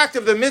the act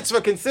of the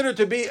mitzvah considered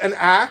to be an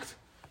act,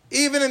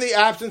 even in the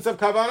absence of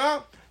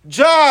kavanah?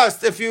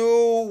 Just if you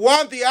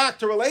want the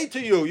act to relate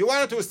to you, you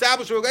want it to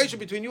establish a relation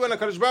between you and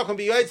HaKadosh Baruch Hu and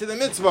be yotze to the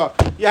mitzvah,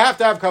 you have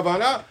to have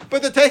kavanah.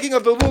 But the taking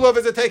of the lulav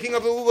is the taking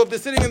of the lulav, the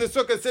sitting in the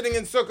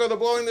sukkah, the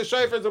blowing the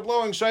shofar is the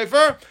blowing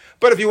shofar.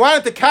 But if you want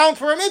it to count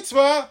for a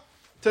mitzvah,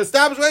 to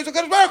establish a relation to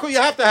HaKadosh Baruch Hu,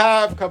 you have to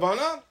have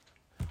kavanah.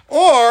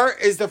 Or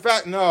is the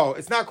fact, no,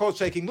 it's not called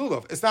shaking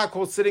lulav. It's not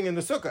called sitting in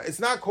the sukkah.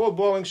 It's not called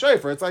blowing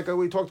shofar. It's like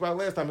we talked about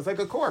last time. It's like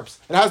a corpse.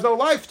 It has no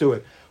life to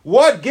it.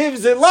 What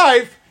gives it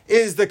life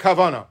is the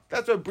kavanah.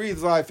 That's what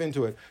breathes life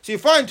into it. So you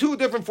find two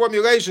different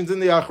formulations in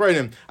the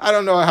Achrayim. I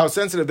don't know how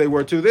sensitive they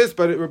were to this,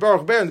 but Rabbi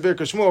Baruch Ber in the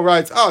Birkas Shmuel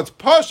writes, it's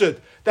pashut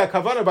that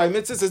kavanah by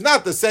mitzvahs is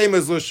not the same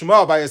as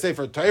lishma by a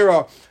sefer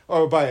Torah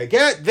or by a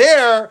get.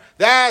 There,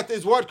 that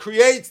is what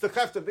creates the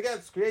chefta of the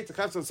get, creates the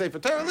chefta of the sefer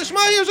Torah.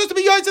 Lishma is just to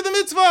be yotze to the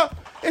mitzvah.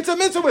 It's a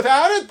mitzvah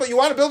without it, but you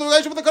want to build a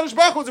relationship with the Kadosh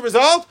Baruch Hu as a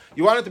result.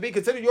 You want it to be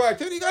considered your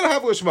activity, you got to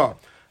have lishma.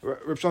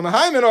 Reb Shlomo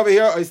Hyman over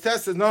here, his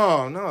test says,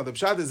 no, the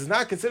pshat is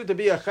not considered to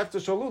be a chefta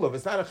shalulav.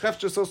 It's not a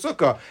chefta shal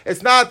sukkah.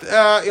 It's not,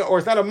 or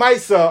it's not a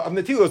maisa of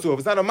netilas lulav.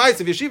 It's not a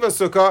maisa of yeshiva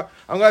sukkah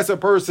unless a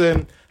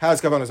person has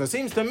kavanah. So it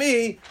seems to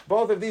me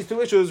both of these two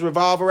issues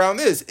revolve around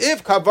this.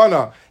 If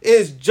kavanah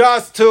is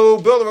just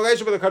to build a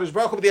relationship with the Kadosh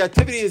Baruch Hu, but the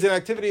activity is an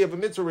activity of a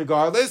mitzvah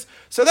regardless,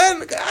 so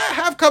then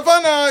have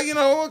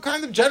kavanah, a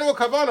kind of general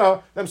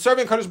kavanah. I'm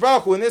serving Kadosh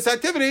Baruch Hu in this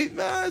activity.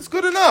 It's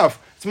good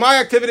enough. It's my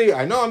activity.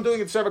 I know I'm doing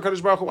it to serve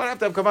Kadosh Baruch Hu. Why do I have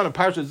to have kavanah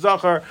Parshat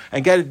Zachar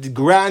and get at the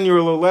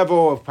granular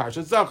level of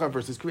Parshat Zachar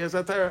versus Kriyas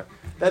HaTorah?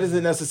 That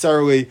isn't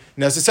necessarily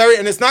necessary,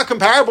 and it's not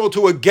comparable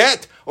to a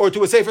get or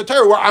to a sefer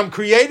Torah where I'm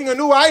creating a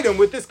new item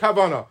with this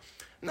kavanah.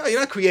 No, you're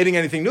not creating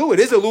anything new. It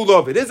is a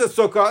lulav. It is a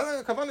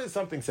sukkah. Kavanah is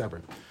something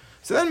separate.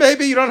 So then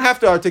maybe you don't have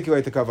to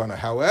articulate the kavanah.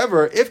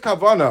 However, if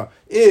kavanah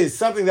is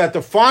something that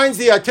defines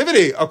the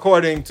activity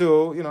according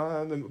to,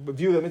 the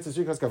view that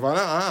mitzvah tzrichas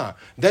kavanah,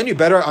 then you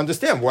better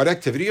understand what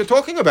activity you're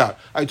talking about.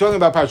 Are you talking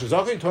about Parshat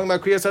Zachar? Are you talking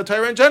about Kriyas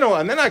HaTorah in general?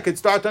 And then I could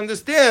start to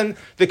understand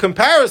the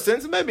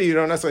comparisons. Maybe you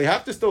don't necessarily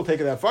have to still take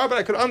it that far, but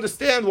I could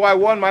understand why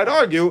one might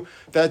argue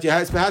that it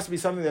has to be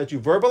something that you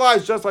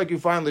verbalize, just like you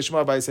find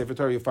lishma by a sefer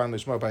Torah, you find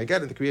lishma by a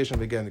get, in the creation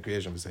of a get, in the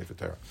creation of a sefer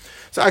Torah.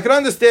 So I could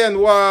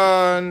understand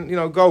one,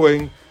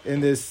 going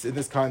in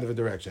this kind of a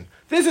direction.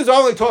 This is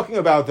only talking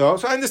about, though,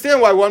 so I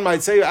understand why one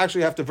might say you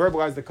actually have to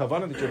verbalize the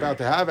kavanah that you're about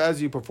to have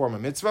as you perform a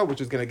mitzvah,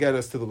 which is going to get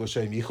us to the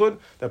l'shem yichud,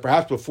 that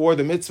perhaps before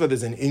the mitzvah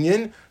there's an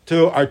inyan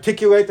to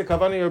articulate the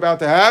kavanah you're about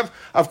to have.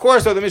 Of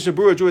course, the Mishnah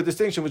Berurah drew a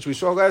distinction, which we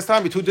saw last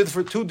time, between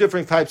two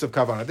different types of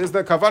kavanah. There's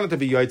the kavanah to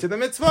be yoyt to the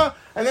mitzvah,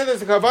 and then there's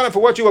the kavanah for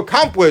what you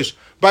accomplish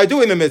by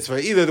doing the mitzvah.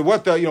 Either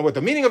what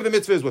the meaning of the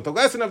mitzvah is, what the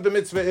lesson of the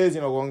mitzvah is,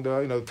 along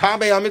the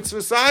tamei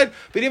mitzvah side,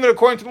 but even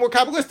according to the more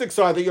kabbalistic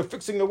side, that you're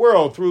fixing the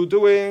world through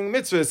doing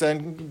mitzvahs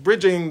and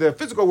bridging the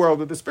physical world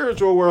with the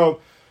spiritual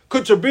world.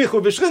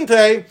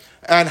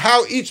 And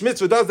how each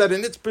mitzvah does that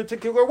in its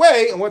particular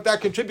way, and what that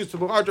contributes to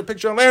the larger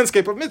picture and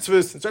landscape of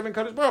mitzvahs and serving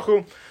Kadosh Baruch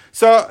Hu.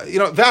 So,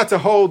 that's a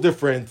whole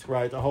different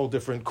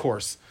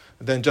course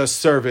than just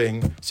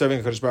serving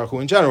Kadosh Baruch Hu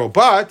in general.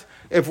 But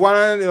if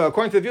one,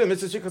 according to the view of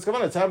mitzvah shichas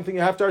kavanah, it's something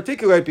you have to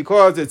articulate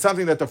because it's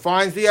something that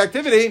defines the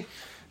activity.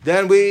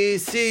 Then we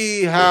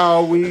see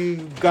how we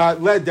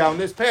got led down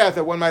this path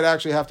that one might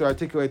actually have to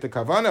articulate the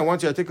kavanah. And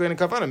once you articulate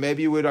the kavanah,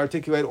 maybe you would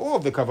articulate all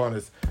of the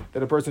kavanas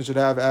that a person should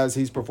have as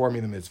he's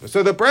performing the mitzvah.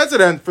 So the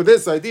precedent for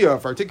this idea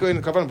of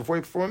articulating the kavanah before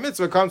you perform a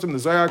mitzvah comes from the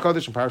Zohar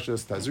Kodesh and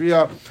Parshas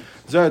Tazria.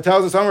 Zohar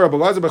tells us, Amar Rabbi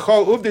Elazar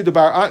b'chol uvdi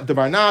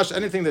debarnash,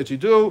 anything that you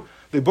do,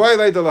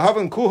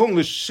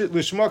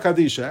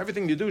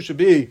 everything you do should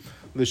be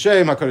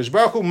l'shem HaKadosh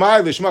Baruch Hu, my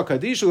l'shma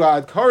kadishu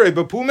la'ad kare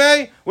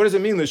b'pumei. What does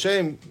it mean,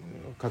 l'shem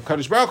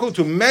Kadosh Baruch Hu,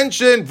 to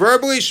mention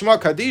verbally Shema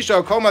Kaddish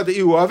al Kol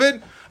Ma'Di'u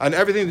Avid on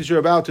everything that you're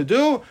about to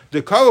do.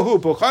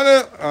 Because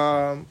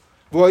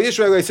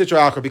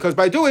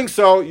by doing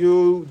so,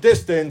 you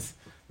distance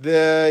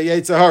the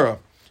Yetzer Hara,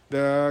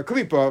 the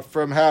Klippa,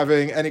 from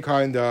having any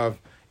kind of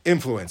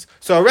influence.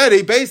 So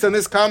already, based on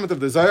this comment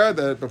of the Zohar,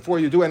 that before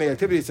you do any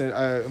activity, it's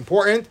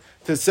important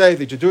to say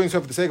that you're doing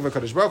so for the sake of a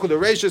Kadosh Baruch Hu. The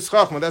Reishis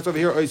Chachma, that's over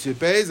here, Oisiyud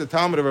Beis, the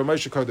Talmud of Rav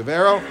Moshe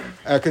Cordovero,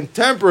 a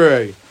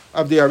contemporary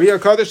of the Ariyah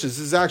Kodesh. This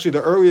is actually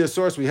the earliest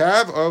source we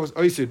have of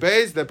Oisiyud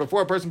Beis, that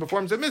before a person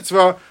performs a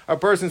mitzvah, a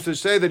person should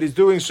say that he's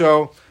doing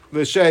so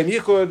l'shem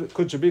yichud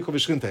kudshabricha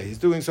v'shchinte. He's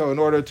doing so in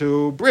order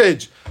to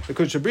bridge the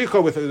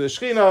kudshabricha with the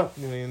shechina,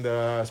 in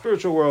the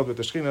spiritual world, with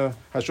the shechina,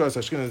 hashras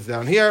hashchina is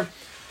down here.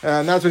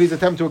 And that's what he's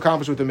attempting to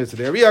accomplish with the mitzvah.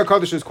 The Ariyah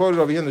Kodesh is quoted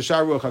over here in the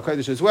Sha'ar Ruach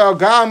HaKodesh as well.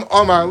 Gam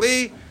Omar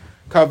Li,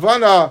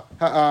 Kavana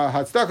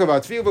Hatzdaka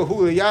V'Atfil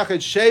V'Hu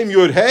L'Yachid Shem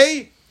Yud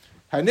Hey,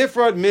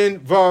 Hanifrad Min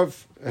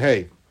Vav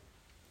Hey.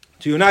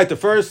 To unite the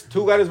first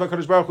two letters of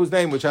HaKadosh Baruch Hu's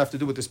name, which have to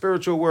do with the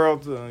spiritual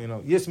world,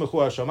 Yismechu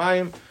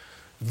HaShamayim,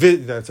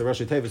 that's a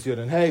Rashi Tevis Yud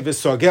and Hey.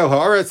 V'Sogel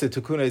Haaretz. The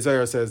Tikkun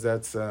Zohar says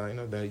that's the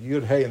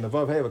Yud Hey and the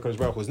Vav Hey of HaKadosh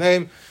Baruch Hu's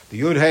name. The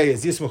Yud Hey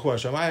is Yismechu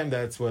HaShamayim.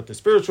 That's what the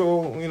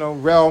spiritual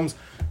realms.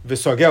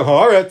 V'Sogel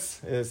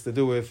Haaretz is to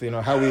do with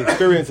how we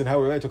experience and how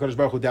we relate to HaKadosh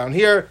Baruch Hu down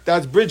here.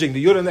 That's bridging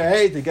the Yud and the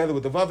Hey together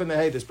with the Vav and the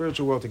Hey, the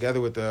spiritual world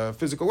together with the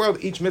physical world.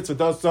 Each mitzvah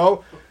does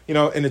so in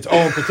its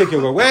own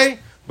particular way.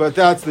 But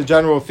that's the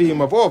general theme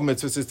of all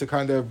mitzvahs, is to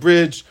kind of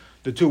bridge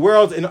the two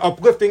worlds in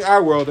uplifting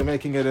our world and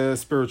making it a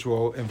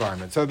spiritual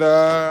environment. So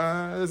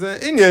there's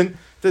an inyan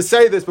to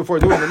say this before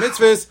doing the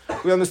mitzvahs.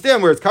 We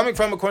understand where it's coming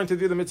from according to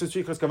the mitzvah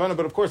shichas kavanah,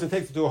 but of course it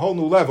takes it to a whole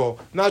new level,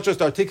 not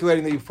just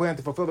articulating that you plan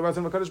to fulfill the rest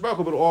of HaKadosh Baruch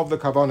Hu, but all of the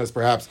kavanas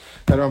perhaps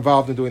that are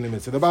involved in doing the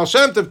mitzvah. The Baal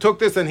Shem Tov took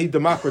this and he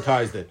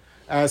democratized it,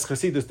 as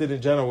Chassidus did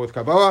in general with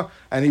Kabbalah,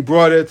 and he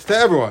brought it to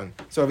everyone.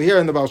 So over here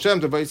in the Baal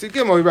Shem Tov, Vayisik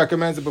Gimel, he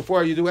recommends that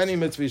before you do any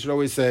mitzvah, you should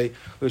always say,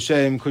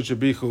 L'shem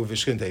kudshabrichu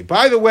v'shchinte.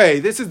 By the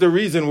way, this is the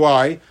reason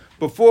why,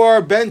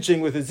 before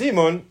benching with a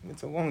zimun,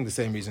 it's along the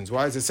same reasons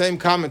why, it's the same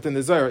comment in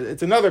the Zohar,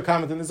 it's another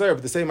comment in the Zohar,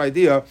 but the same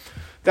idea.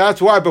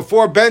 That's why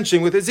before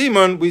benching with a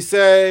zimun, we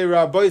say,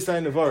 Rabbi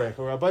Stein Nevarech,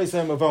 or Rabbi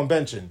Stein Mavon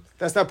benching.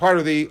 That's not part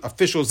of the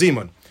official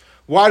zimun.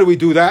 Why do we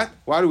do that?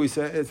 Why do we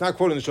say it's not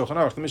quoted in the Shulchan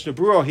Aruch? The Mishnah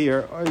Berurah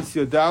here,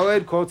 Oisiyud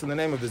Daled, quotes in the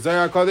name of the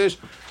Zohar Kodesh.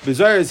 The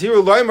Zohar is here,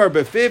 Loimar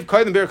befiv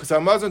kaidem berachas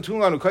hamazon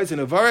tulanu kaisen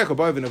nevarech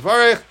abav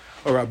nevarech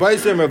or Rabbi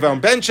Sai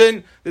Mevam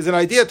Benchen. There's an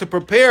idea to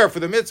prepare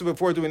for the mitzvah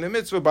before doing the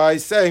mitzvah by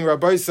saying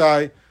Rabbi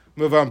Sai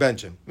Mevam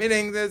Benchen,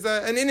 meaning there's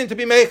an inyan to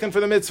be making for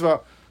the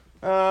mitzvah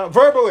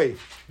verbally.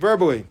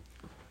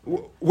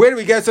 Where do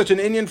we get such an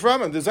inyan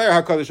from? And the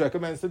Zohar HaKodesh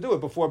recommends to do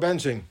it before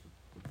benching.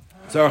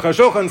 So Aruch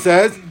HaShulchan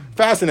says,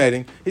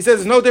 fascinating, he says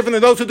it's no different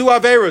than those who do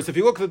Averos. If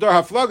you look at the Dor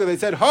HaFlaga, they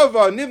said,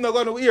 Hava nivna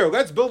lanu ir,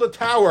 let's build a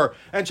tower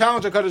and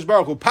challenge HaKadosh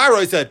Baruch Hu.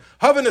 Paroi said,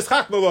 Hava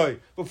nischak maloi,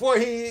 before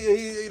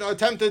he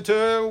attempted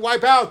to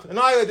wipe out,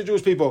 annihilate the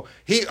Jewish people.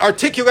 He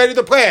articulated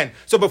the plan.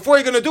 So before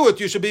you're going to do it,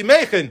 you should be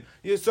making,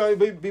 be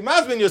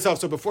mazmin yourself.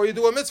 So before you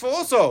do a mitzvah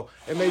also,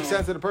 it makes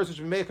sense that a person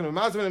should be making a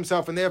mazmin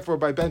himself, and therefore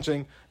by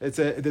benching, there's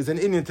an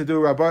inyan to do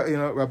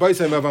Rabbi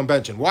Say Mevam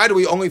benching. Why do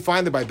we only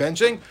find it by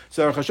benching?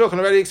 So Aruch HaShulchan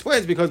already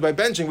explains, because by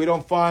benching we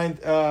don't find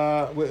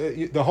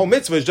the whole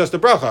mitzvah is just a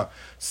bracha.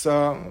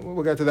 So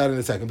we'll get to that in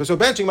a second. But so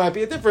benching might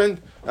be a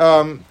different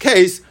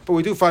case, but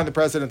we do find the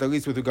precedent, at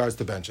least with regards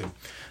to benching.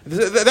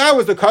 That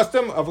was the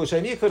custom of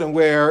L'Shem Yichud, and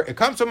where it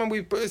comes from, and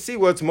we see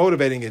what's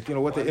motivating it,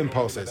 what the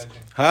impulse is.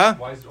 Huh?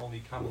 Why is it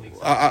only commonly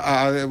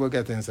we'll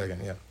get to it in a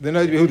second, yeah. The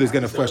Yehuda is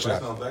going to flesh it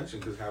out. That's not benching,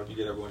 because how do you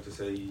get everyone to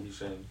say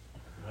Yishem?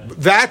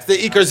 That's the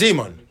Iker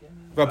Zimun.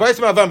 Rabbi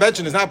Avan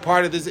Benchen is not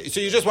part of this, so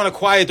you just want to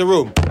quiet the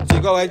room. So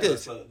you go like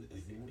this.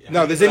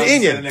 No, there's an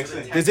Inyan.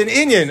 There's an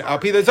Inyan, Al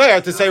Pi the Zohar,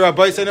 to say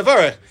Rabbi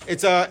Nevarech.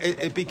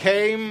 It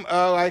became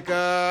like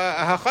a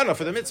hachana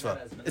for the mitzvah.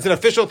 It's an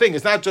official thing.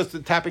 It's not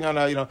just tapping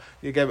on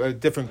you get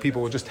different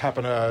people will just tap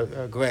on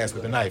a glass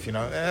with a knife,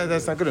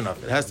 That's not good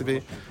enough. It has to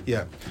be,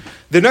 yeah.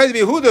 The Noid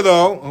Yehuda,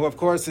 though, who of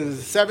course is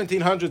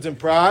 1700s in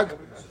Prague,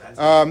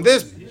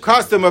 this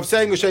custom of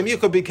saying L'Shem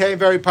Yichud became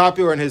very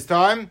popular in his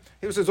time.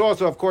 This was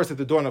also, of course, at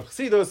the dawn of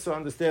Chassidus, so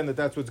understand that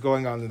that's what's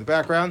going on in the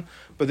background.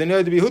 But the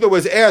Noid Yehuda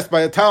was asked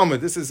by a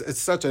Talmud. It's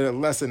such a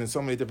lesson in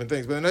so many different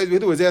things. But the Noid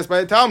Yehuda was asked by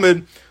a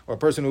Talmud, or a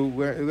person who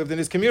lived in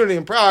his community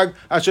in Prague,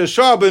 Asher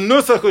Shah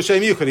b'nusach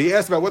L'Shem Yichud. He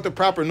asked about what the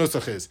proper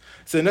nusach is.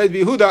 So the Noid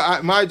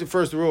Yehuda, my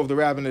first rule of the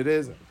rabbinate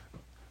is,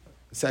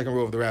 second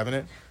rule of the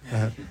rabbinate.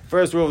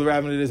 First rule of the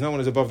rabbinate is no one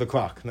is above the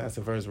clock. That's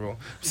the first rule.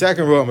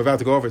 Second rule, I'm about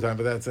to go overtime,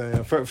 but that's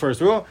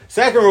first rule.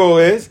 Second rule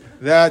is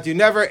that you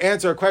never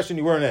answer a question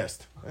you weren't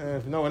asked.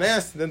 If no one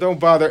asked, then don't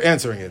bother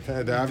answering it.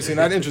 They're obviously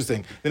not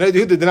interesting. The Noid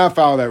Yehuda did not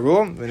follow that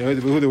rule. The Noid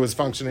Yehuda was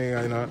functioning,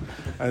 at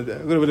a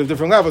little bit of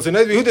different level. So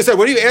Noid Yehuda said,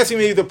 "What are you asking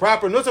me the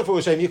proper nusach for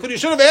L'Shem Yichud? You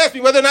should have asked me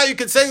whether or not you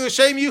could say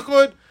L'Shem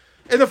Yichud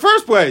in the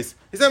first place."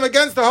 He said, "I'm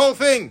against the whole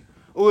thing.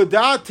 This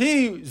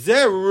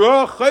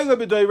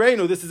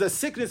is a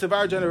sickness of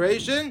our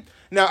generation."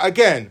 Now,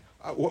 again,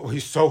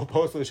 he's so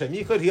opposed to the L'Shem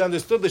Yichud. He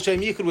understood the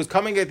L'Shem Yichud was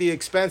coming at the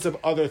expense of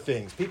other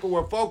things. People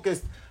were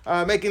focused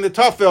making the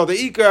tafel, the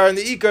ikar, and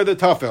the ikar, the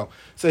tafel.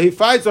 So he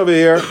fights over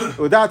here. He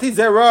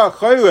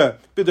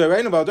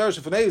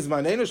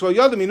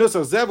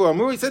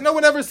said, no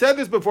one ever said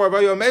this before.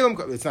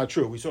 It's not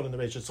true. We saw it in the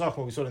Reish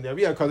Tzachma, we saw it in the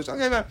Ariyah Kodesh.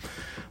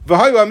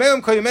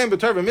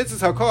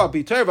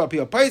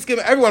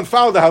 Everyone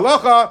followed the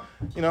halacha,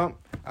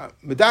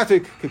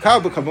 Medatik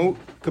kikal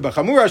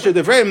b'chamura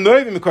shedevreim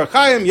noivim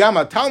mikorchayim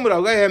yama talmud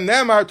aleim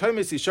nemar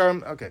toimis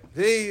yisharim. Okay,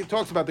 he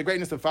talks about the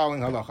greatness of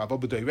following halacha. But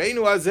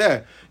b'doireinu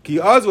azeh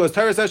ki az was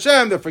teres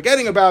Hashem. They're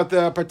forgetting about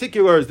the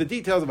particulars, the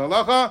details of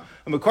halacha.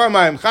 And mekor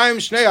mayim chaim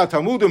shnei al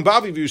talmudim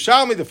bavi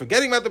v'yushalmi. They're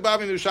forgetting about the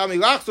bavi v'yushalmi.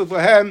 Lachsut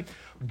lahem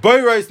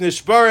boiros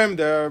nishbarim.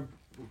 They're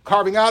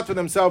carving out for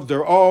themselves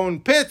their own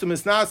pits.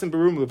 Misnas and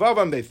berum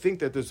levavam. They think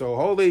that they're so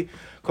holy.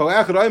 Everyone's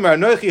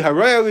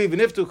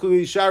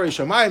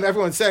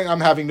saying,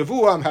 I'm having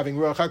Nevuah, I'm having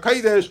Ruach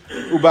HaKodesh,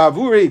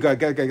 Ubavuri,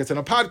 gets on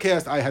a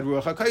podcast, I had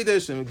Ruach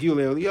HaKodesh, and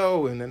Gilei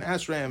Elio, and an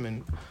ashram,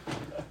 and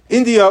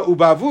India,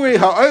 Ubavuri,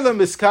 Ha'olam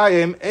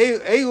Miskayim,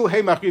 Ehu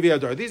He Machrivi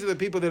Ador. These are the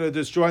people that are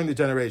destroying the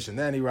generation.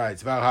 Then he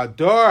writes,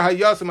 V'hador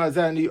Hayasam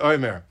Azani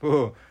Omer.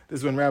 This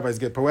is when rabbis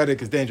get poetic,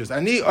 it's dangerous.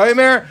 Ani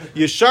Omer,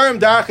 Yesharim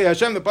Darchei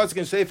Hashem, the pasuk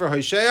in Sefer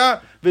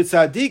Hosea,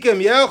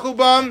 V'tzadikim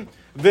Yelchubam,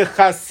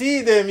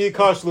 V'chasidim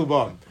yikashlu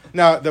bam.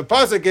 Now the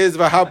pasuk is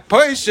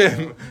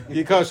v'hapoishim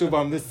yikashlu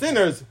bam. The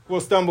sinners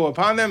will stumble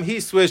upon them. He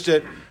switched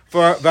it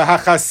for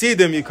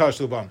v'hachasidim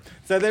yikashlu bam.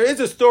 So there is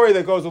a story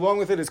that goes along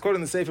with it. It's quoted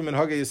in the Sefer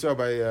Minhagei Yisrael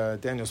by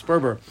Daniel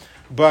Sperber.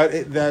 But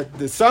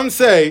some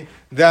say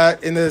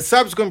that in the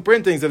subsequent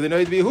printings of the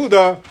Noid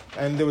Yehuda,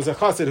 and there was a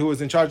chassid who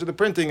was in charge of the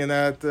printing in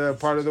that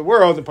part of the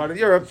world, and part of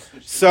Europe,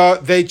 so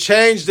they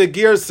changed the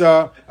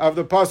girsa of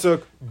the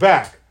pasuk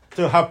back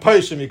to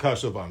hapoishim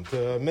yikashubam,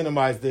 to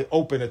minimize the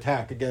open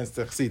attack against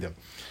the chassidim.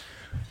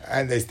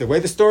 And the way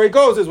the story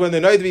goes is when the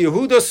Noid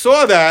Yehuda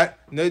saw that,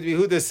 Noid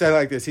Yehuda said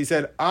like this. He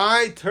said,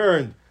 I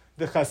turned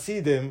the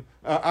Poishim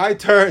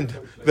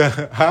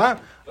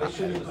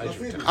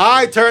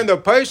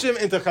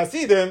into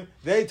Hasidim,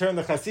 they turned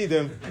the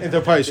Hasidim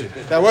into Poishim.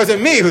 That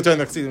wasn't me who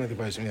turned the Hasidim into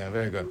Poishim. Yeah,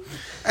 very good.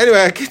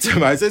 Anyway,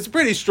 it's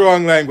pretty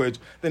strong language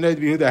the Noid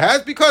Yehuda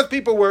has because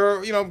people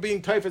were,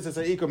 being Teifes as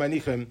Eikum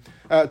Manichim,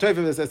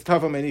 Teifes as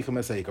Tafel Manichim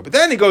as Eikum. But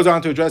then he goes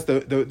on to address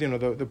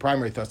the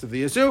primary thrust of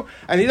the issue,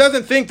 and he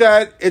doesn't think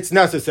that it's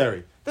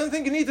necessary. Doesn't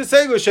think you need to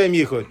say L'Shem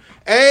Yichud.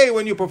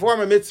 When you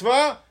perform a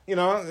mitzvah,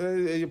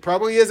 it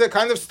probably is a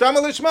kind of stam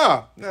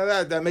lishma.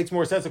 Now that makes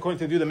more sense according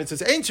to view the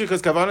mitzvahs ain't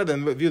shrichas kavana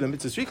than view the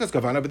mitzvahs shrichas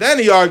kavana. But then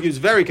he argues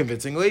very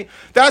convincingly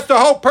that's the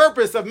whole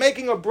purpose of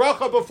making a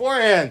bracha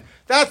beforehand.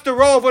 That's the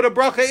role of what a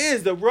bracha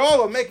is. The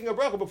role of making a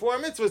bracha before a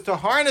mitzvah is to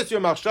harness your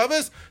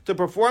machshavas to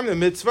perform the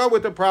mitzvah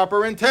with the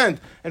proper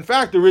intent. In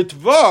fact, the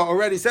Ritva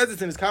already says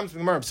this in his comments in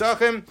the Gemara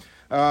Psachim.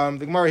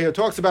 The Gemara here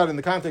talks about in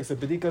the context of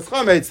B'dikas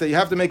Chametz that you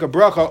have to make a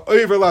bracha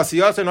over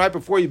l'asiyasan right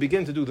before you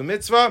begin to do the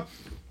mitzvah.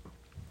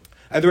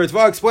 And the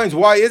Ritva explains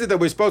why is it that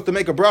we're supposed to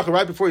make a bracha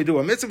right before you do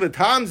a mitzvah.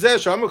 Tam zeh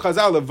shamu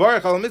chazal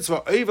levarech al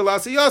mitzvah over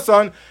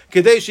l'asiyasan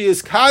kedei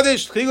she'is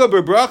kadesh tchila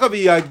b'bracha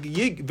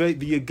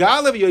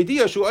v'yigala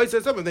v'yodia shu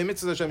oiseh something they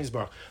mitzvah Hashem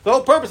yisbarach. The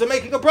whole purpose of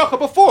making a bracha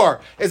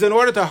before is in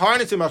order to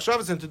harness your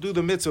machshavas and to do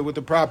the mitzvah with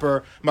the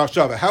proper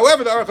machshava.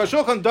 However, the Aruch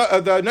HaShulchan,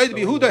 the Noid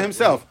Yehuda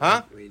himself,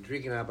 When you're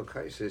drinking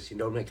abakosis, you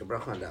don't make a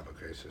bracha on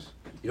abakosis.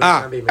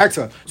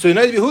 Excellent. So the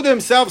Noid Yehuda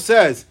himself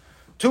says,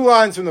 2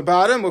 lines from the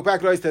bottom, look back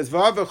to Reish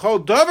Tezvav,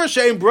 v'chol davar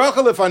she'ein bracha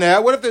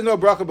lefaneh. What if there's no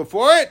bracha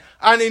before it?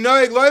 Ani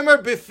noeg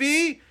loimer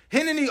b'fi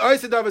Hineni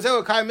oisadav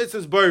azel kai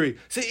mitzvahs boiri.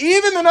 So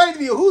even the night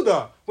of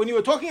Yehuda, when you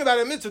were talking about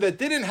a mitzvah that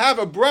didn't have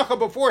a bracha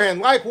beforehand,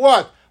 like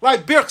what?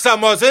 Like birchas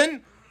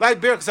hamazon.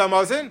 Like birchas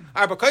hamazon.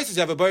 Arba kaises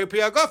you have a boiri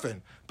priya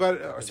gofen. But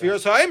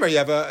Sfiras ha'emer you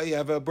have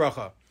a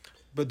bracha.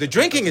 But the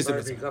drinking is the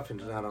mitzvah.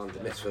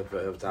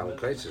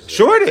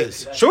 Sure it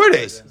is.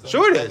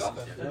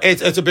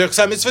 It's a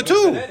birchas mitzvah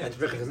too.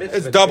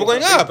 It's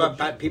doubling up.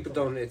 But people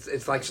don't.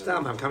 It's like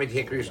stam. I'm coming to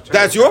hear Kriyish.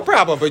 That's your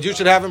problem. But you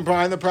should have him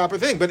behind the proper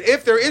thing. But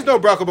if there is no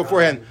bracha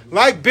beforehand,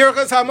 like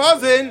birchas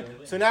hamazon,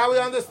 so now we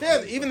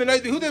understand. Even the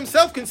Night Yehuda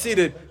himself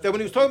conceded that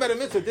when he was talking about a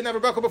mitzvah, didn't have a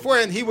bracha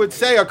beforehand, he would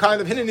say a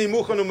kind of hineni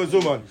muchanu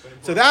mazumon.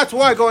 So that's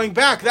why going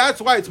back.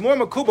 That's why it's more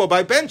makubal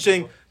by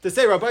benching. To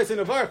say Rabbi Sin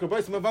Avarch,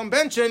 Rabbi Sin Avam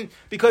benching,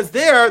 because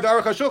there the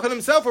Aruch HaShulchan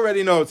himself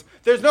already knows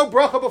there's no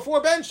bracha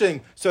before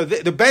benching. So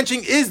the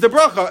benching is the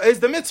bracha, is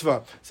the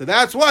mitzvah. So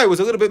that's why it was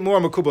a little bit more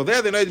makubal.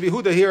 There, the Night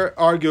Yehuda here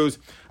argues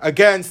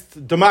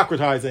against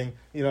democratizing,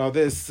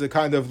 this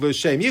kind of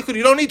l'shem yichud.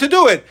 You don't need to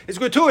do it. It's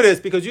gratuitous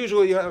because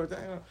usually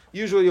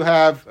you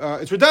have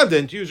it's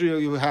redundant.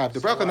 Usually you have the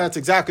bracha, and that's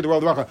exactly the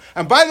role of the bracha.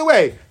 And by the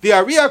way, the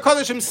Ariyah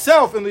HaKadosh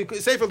himself in the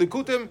Sefer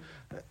Likutim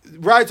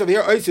writes over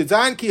here, what's the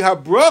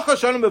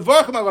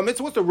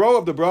role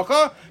of the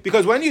bracha?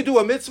 Because when you do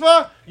a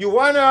mitzvah, you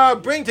want to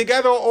bring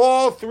together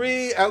all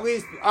three, at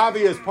least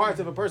obvious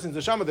parts of a person's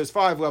neshama. There's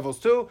 5 levels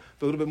too,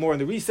 a little bit more in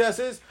the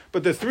recesses.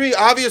 But the 3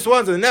 obvious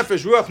ones are the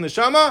nefesh, ruach,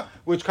 neshama,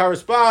 which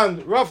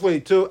correspond roughly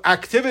to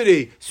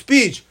activity,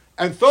 speech,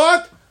 and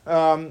thought.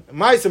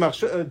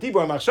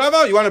 Dibur,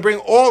 machshava. You want to bring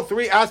all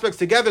 3 aspects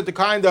together to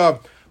kind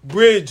of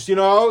bridge,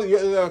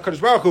 Kadosh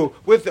Baruch Hu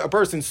with a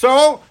person's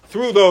soul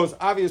through those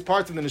obvious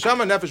parts of the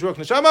neshama, nefesh, ruach,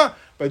 neshama.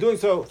 By doing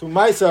so through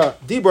Maisa,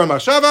 Dibur,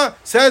 Machshava,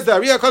 says the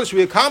Ariyah HaKadosh,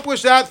 we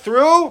accomplish that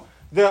through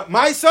the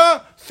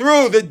Maisa,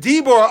 through the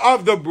Dibur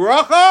of the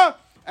bracha,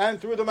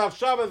 and through the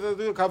Machshava,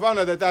 the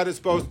Kavanah that is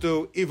supposed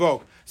to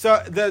evoke.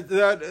 So the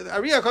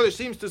Ariyah HaKadosh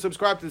seems to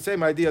subscribe to the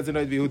same idea as the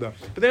Night Yehuda.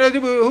 But the Night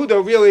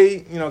Yehuda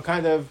really,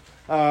 kind of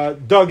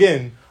dug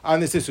in on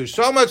this issue.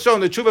 So much so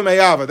in the Tshuva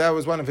Me'ava, that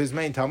was one of his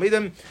main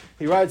Talmidim.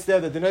 He writes there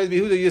that the Night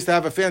Yehuda used to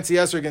have a fancy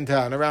esrog in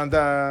town. Around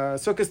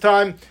Sukkot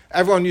time,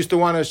 everyone used to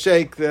want to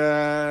shake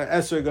the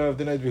esrog of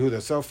the Night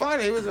Yehuda. So fine,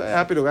 he was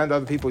happy to, and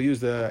other people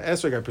used the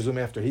esrog, I presume,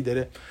 after he did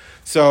it.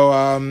 So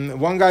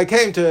one guy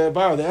came to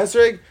borrow the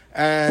esrog,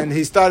 and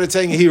he started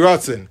saying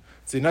Hiratzin.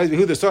 So the Night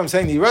Yehuda saw him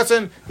saying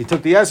Hiratzin, he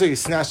took the esrog, he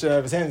snatched it out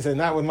of his hand and said,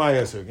 not with my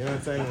esrog. You know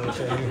what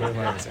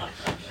I'm saying?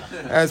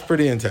 That's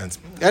pretty intense.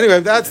 Anyway,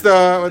 that's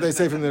what they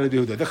say from the Night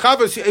Yehuda. The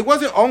Chavos, it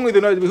wasn't only the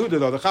Night Yehuda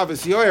though. The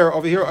Chavos Yiur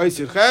over here,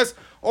 Oisir Ches,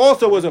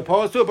 also was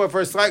opposed to it, but for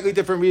a slightly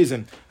different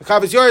reason. The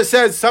Chavos Yiur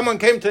says, someone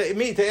came to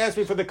me to ask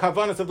me for the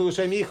Kavanas of the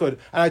L'Shem Yichud,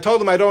 and I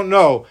told him I don't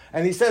know.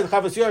 And he said, the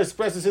Chavos Yiur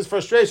expresses his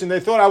frustration.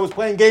 They thought I was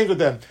playing games with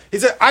them. He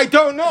said, I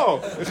don't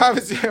know. The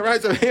Chavos Yiur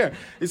writes over here.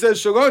 He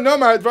says, Shalom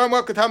Nomar Advarim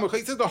Wakatamu.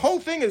 He says, the whole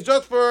thing is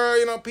just for,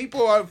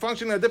 people are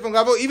functioning at a different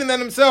level, even than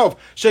himself.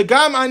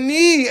 Shegam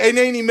ani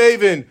eineni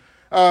mevin.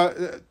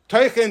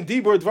 Teichen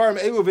dibur dvarim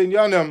elu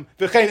v'inyanam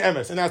v'chein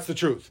emes. And that's the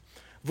truth.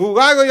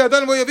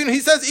 He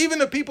says even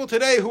the people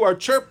today who are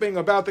chirping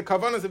about the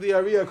kavanas of the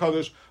Ariyah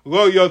HaKadosh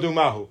lo yodu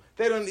mahu.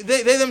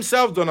 They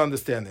themselves don't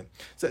understand it.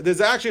 So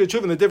there's actually a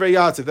truth in the Divrei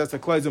Yatziv. That's the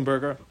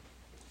Kleisenberger.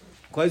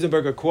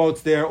 Kleisenberger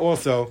quotes there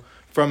also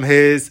from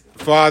his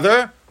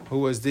father, who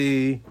was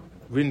the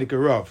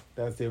Ridniker Rav.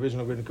 That's the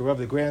original Ridniker Rav,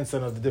 the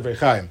grandson of the Divrei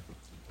Chaim,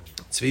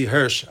 Tzvi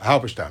Hirsch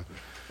Halberstam.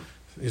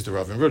 He's the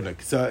Rav in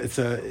Rudnik. So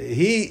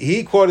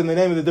he quoted in the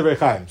name of the Divrei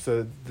Chaim.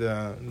 So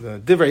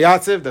the Divrei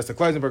Yatziv, that's the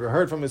Kleisenberger,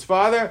 heard from his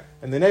father,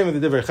 and the name of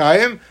the Divrei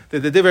Chaim, that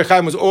the Divrei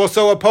Chaim was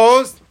also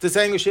opposed to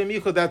saying L'Shem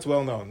Yichud. That's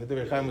well known. The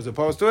Divrei Chaim was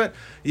opposed to it.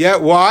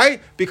 Yet why?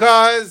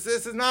 Because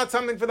this is not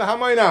something for the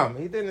Hamoinam.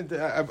 He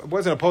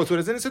wasn't opposed to it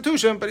as an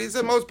institution, but he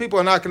said most people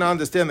are not going to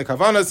understand the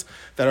kavanas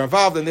that are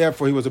involved, and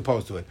therefore he was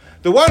opposed to it.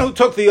 The one who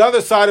took the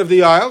other side of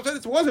the aisle,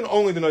 it wasn't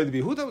only the Noid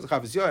Yehuda, it was the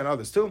Chavos Yiur and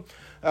others too.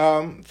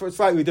 For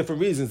slightly different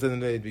reasons than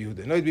the Noid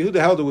Yehuda. Noid Yehuda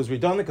held it was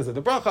redundant because of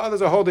the bracha.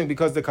 Others are holding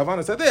because the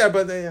kavanas are there,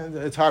 but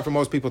it's hard for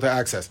most people to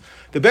access.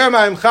 The Ber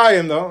Ma'im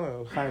Chaim,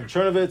 though, Chaim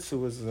Chernovitz, who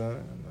was,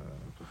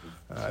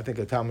 I think,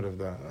 a Talmud of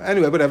the...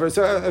 Anyway, whatever.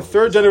 So a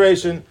 3rd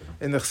generation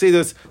in the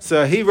Chassidus.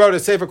 So he wrote a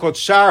sefer called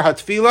Shar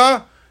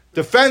HaTfilah,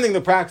 defending the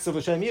practice of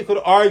L'Shem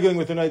Yichud, arguing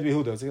with the Noid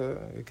Yehuda. It's a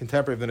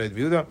contemporary of the Noid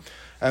Yehuda.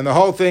 And the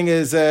whole thing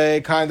is a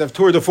kind of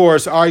tour de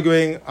force,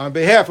 arguing on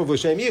behalf of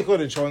L'Shem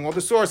Yichud and showing all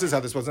the sources, how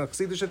this wasn't a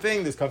Chassidish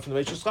thing, this comes from the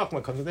Reish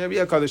Chachma, comes from the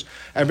Ariyah HaKadosh,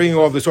 and bringing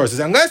all the sources.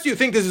 Unless you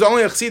think this is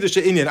only a Chassidish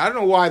Inyan, I don't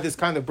know why this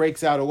kind of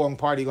breaks out along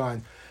party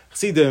line,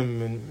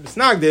 Chassidim and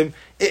Snagdim.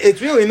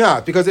 It's really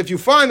not, because if you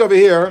find over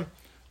here,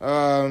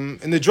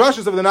 in the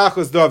drushes of the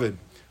Nachlas David,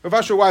 Rav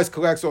Asher Weiss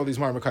collects all these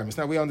Marmakaimis.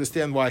 Now we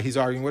understand why he's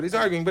arguing what he's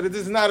arguing, but it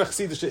is not a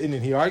Chassidish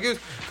Inyan, he argues.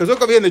 Because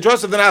look over here in the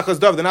drush of the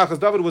Nachlas David. The Nachlas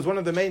David was one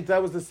of the main, that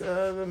was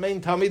the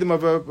main Talmidim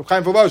of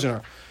Chaim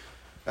Volozhin.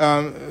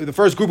 The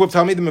first group of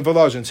Talmidim in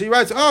Volozhin. So he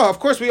writes, of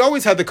course we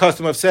always had the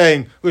custom of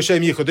saying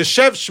L'Shem Yichud. The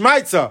Shev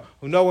Shmaitza,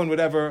 who no one would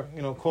ever,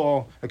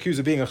 accuse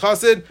of being a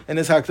chassid. And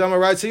his Hakdama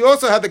writes, he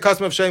also had the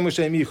custom of Shem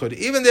L'Shem Yichud.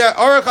 Even the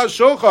Aruch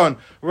HaShulchan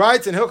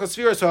writes in Hilchos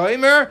Sfiras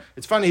HaOmer,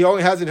 it's funny, he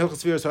only has it in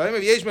Hilchos Sfiras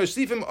HaOmer, Yesh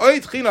Meshsifim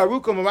Oit China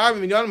Arukum Umarvim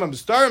Minyanim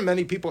Amstarim.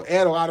 Many people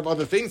add a lot of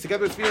other things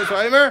together with Sfiras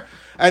HaOmer.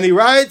 And he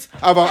writes,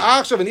 Aval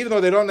Achshav, and even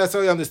though they don't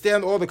necessarily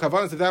understand all the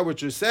kavanas of that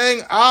which you're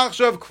saying,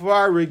 Achshav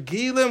Kvar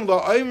Regilim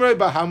La'Omer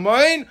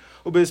Bahamoin,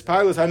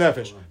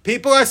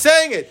 people are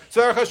saying it.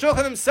 So Aruch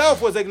HaShulchan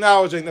himself was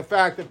acknowledging the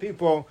fact that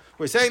people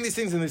were saying these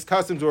things and these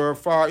customs were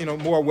far,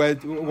 more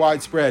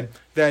widespread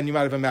than you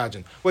might have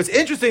imagined. What's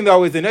interesting,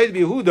 though, is the Noda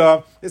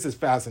B'Yehuda. This is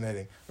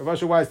fascinating. Rav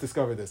Asher Weiss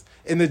discovered this.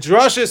 In the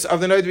drushes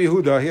of the Noda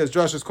B'Yehuda, he has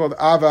drushes called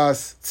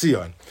Avas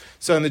Tzion.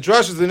 So in the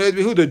drushes of the Noda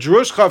B'Yehuda,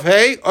 Drush Chav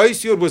Hei,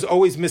 Ois Yud was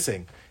always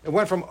missing. It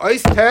went from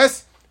Ois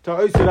Tes to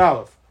Ois Yud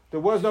Aleph. There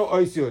was no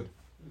Ois Yud.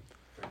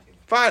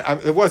 Fine,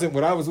 it wasn't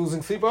what I was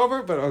losing sleep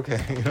over, but okay.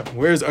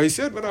 Where's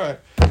Oisid? But all right.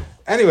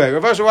 Anyway,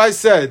 Rav Asher Weiss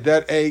said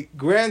that a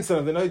grandson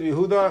of the Noda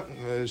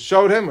B'Yehuda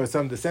showed him, or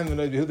some descendant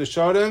of the Noda B'Yehuda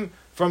showed him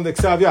from the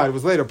Ksav Yad. It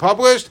was later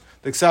published,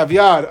 the Ksav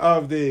Yad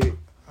of the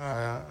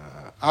Avas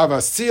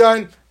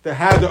Tzion that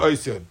had the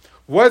Oisid.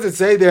 What does it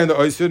say there in the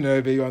Oisid?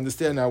 Maybe you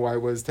understand now why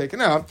it was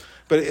taken out,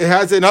 but it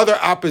has another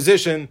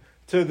opposition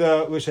to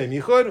the L'Shem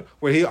Yichud,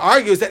 where he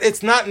argues that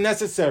it's not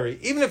necessary.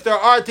 Even if there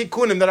are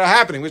tikkunim that are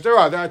happening, which there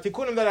are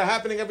tikkunim that are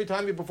happening every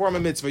time you perform a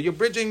mitzvah. You're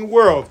bridging the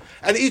world,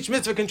 and each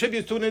mitzvah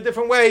contributes to it in a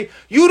different way.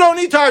 You don't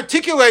need to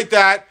articulate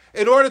that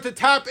in order to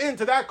tap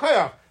into that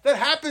koyach. That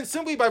happens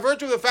simply by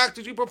virtue of the fact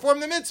that you perform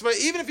the mitzvah,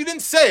 even if you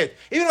didn't say it.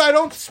 Even if I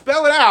don't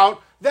spell it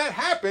out, that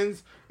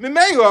happens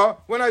Mimela,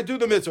 when I do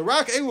the mitzvah.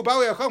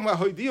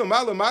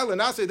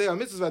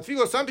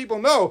 Some people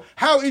know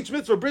how each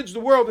mitzvah bridges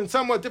the world in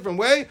somewhat different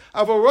way.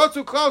 We don't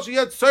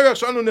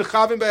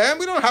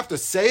have to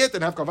say it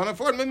and have kavanah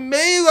for it.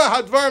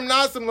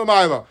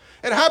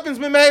 It happens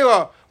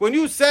mimela. When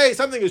you say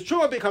something is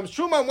truma, it becomes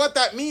truma, and what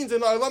that means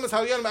in Olamas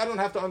Halyanim, I don't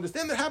have to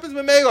understand. It happens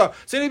mimela.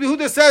 So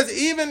Yehuda says,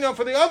 even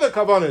for the other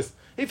kavanas,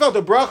 he felt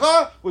the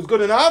bracha was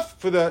good enough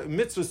for the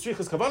mitzvah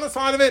strichas kavanah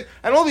side of it,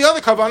 and all the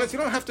other kavanas, you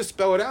don't have to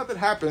spell it out. That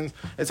happens.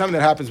 It's something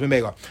that happens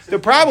mimela. The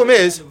problem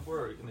is, in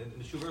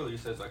the Shiur earlier, he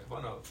says like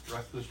kavanah,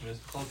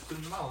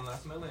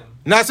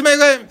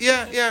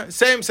 yeah,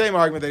 same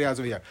argument that he has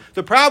over here.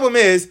 The problem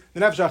is the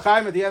Nefesh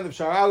HaChaim at the end of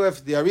Shar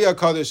Aleph, the Ariyah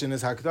Kodesh in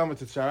his Hakdama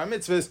to Shar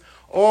HaMitzvahs.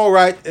 All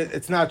right,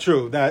 it's not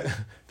true that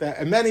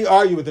and many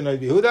argue with the Noda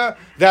B'Yehuda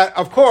that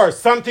of course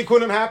some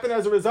tikkunim happen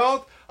as a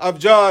result of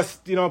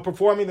just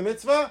performing the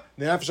mitzvah.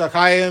 The Nefesh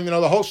HaChaim,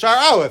 the whole Shar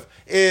Aleph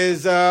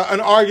is an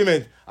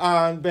argument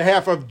on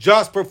behalf of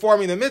just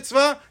performing the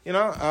mitzvah,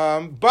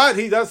 but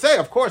he does say,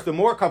 of course, the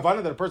more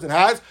kavanah that a person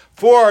has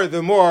for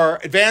the more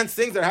advanced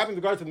things that happen in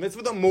regard to the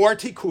mitzvah, the more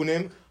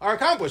tikkunim are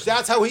accomplished.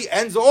 That's how he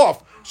ends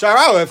off Shar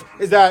Aleph,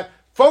 is that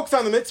focus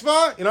on the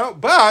mitzvah,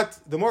 but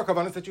the more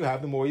kavanas that you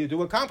have, the more you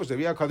do accomplish. The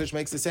Riyah Kodesh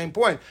makes the same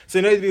point.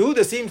 So Noda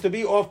B'Yehuda seems to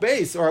be off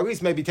base, or at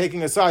least maybe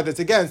taking a side that's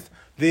against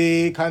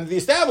the kind of the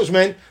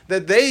establishment,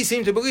 that they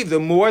seem to believe the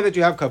more that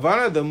you have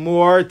kavanah, the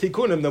more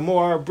tikkunim, the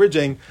more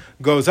bridging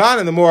goes on,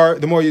 and the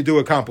more you do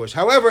accomplish.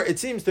 However, it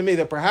seems to me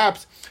that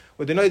perhaps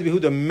what the Noda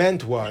B'Yehuda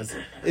meant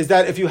is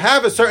that if you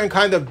have a certain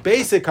kind of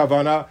basic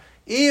kavanah,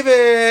 even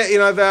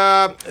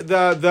the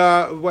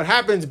what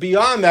happens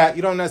beyond that,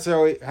 you don't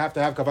necessarily have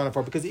to have kavanah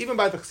for, because even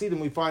by the Chassidim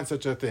we find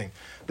such a thing.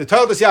 The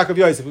Talmud Yaakov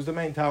Yosef, who's the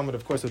main Talmud,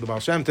 of course, of the Baal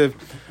Shem Tov,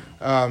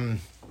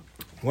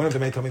 one of the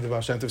main Talmud of the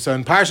Baal Shem Tov. So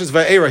in Parshas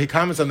Va'era, he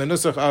comments on the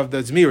nusach of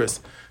the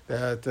Zmiris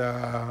that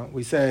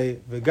we say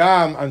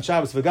v'gam on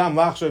Shabbos v'gam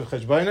lachshav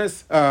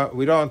cheshbonos.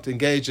 We don't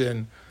engage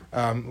in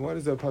what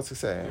does the pasuk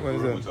say? What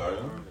is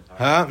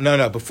it?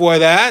 No. Before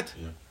that.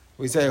 Yeah.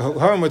 We say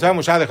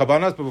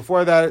but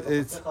before that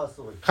it's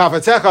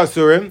Chafatzech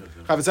Asurim.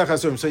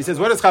 So he says,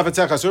 what is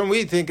Chafatzech Asurim?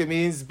 We think it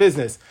means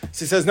business.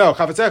 So he says, no,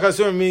 Chafatzech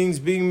Asurim means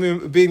being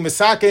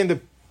Mesake in the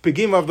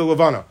Pegima of the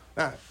Levana.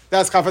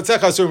 That's Chafatzech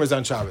Asurim is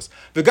on Shabbos.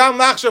 V'gam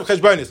lachshav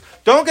cheshbonos.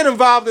 Don't get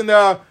involved in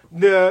the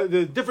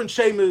different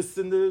shemus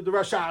and the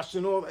rashash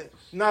and all.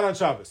 Not on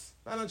Shabbos.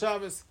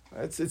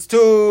 It's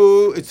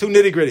too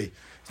nitty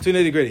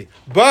gritty.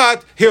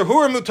 But here,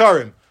 hu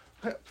mutarim.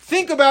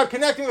 Think about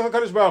connecting with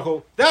HaKadosh Baruch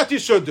Hu. That you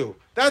should do.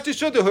 And also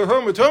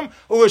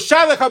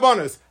shalech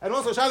habanos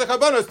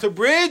to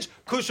bridge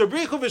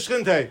kushabrichu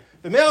v'shchinte.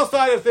 The male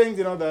side of things,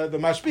 the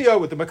mashpia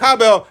with the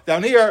makabel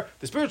down here,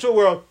 the spiritual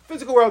world,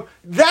 physical world.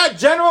 That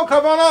general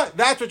kavanah,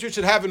 that's what you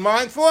should have in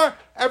mind for.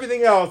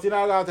 Everything else, you're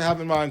not allowed to have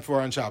in mind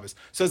for on Shabbos.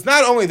 So it's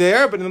not only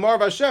there, but in the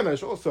Marav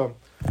HaShemesh also.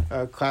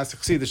 Classic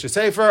Chassidish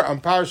Sefer on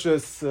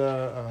Parshas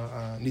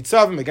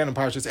Nitzavim, again on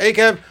Parshas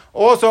Ekev,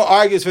 also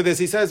argues for this.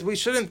 He says we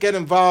shouldn't get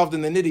involved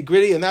in the nitty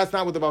gritty, and that's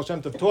not what the Baal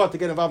Shem Tov taught, to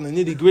get involved in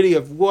the nitty gritty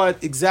of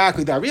what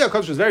exactly. The Ariyah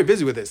Kodesh was very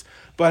busy with this,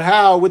 but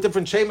how with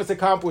different shemus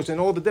accomplished and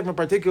all the different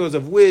particulars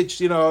of which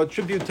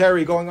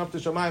tributary going up to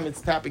Shemaim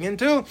it's tapping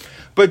into.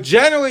 But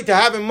generally, to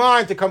have in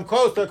mind to come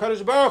close to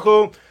HaKadosh Baruch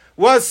Hu,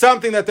 was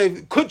something that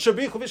they could to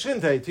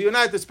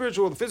unite the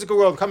spiritual world, the physical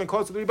world, coming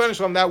close to the Rebbeinu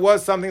Shalom. That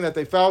was something that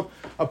they felt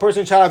a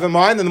person should have in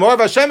mind. And the Morav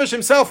Hashemish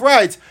himself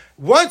writes,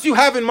 once you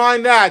have in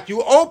mind that,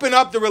 you open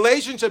up the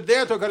relationship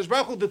there to HaKadosh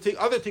Baruch Hu, the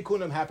other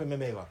tikkunim happen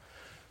memela.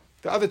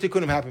 The other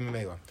tikkunim happen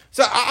memela.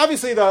 So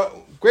obviously the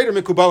greater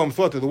Mikubalim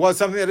thought that there was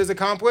something that is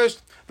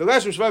accomplished. The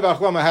Leshem Shvei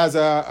B'Achlama has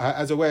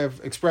a way of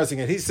expressing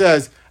it. He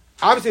says,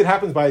 obviously, it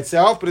happens by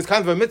itself, but it's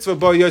kind of a mitzvah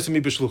bo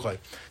yosemi b'shluchai.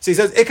 So he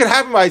says it can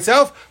happen by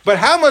itself, but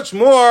how much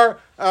more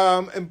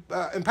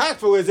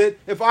impactful is it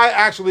if I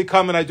actually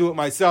come and I do it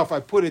myself? I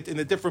put it in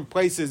the different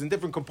places and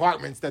different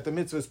compartments that the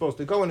mitzvah is supposed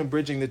to go in and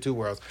bridging the two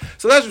worlds.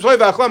 So Leshem Shvei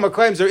B'Achlama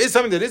claims there is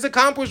something that is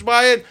accomplished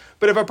by it,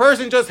 but if a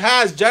person just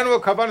has general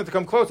kavanah to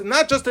come close,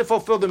 not just to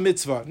fulfill the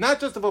mitzvah, that's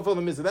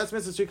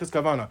mitzvah strikas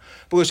kavanah,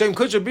 but l'shem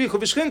kudsha b'richu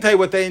v'shchintei,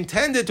 what they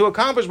intended to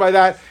accomplish by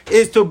that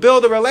is to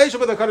build a relationship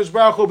with the Kadosh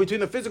Baruch Hu between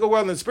the physical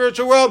world and the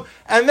spiritual world,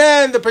 and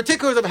then the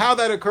particulars of how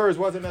that occurs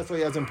wasn't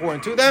necessarily as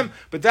important to them,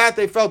 but that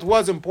they felt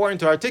was important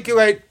to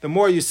articulate. The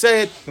more you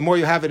say it, the more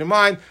you have it in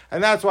mind,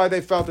 and that's why they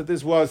felt that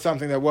this was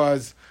something that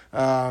was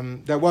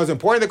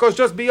important, that goes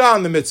just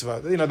beyond the mitzvah,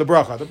 the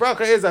bracha. The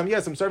bracha is,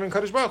 yes, I'm serving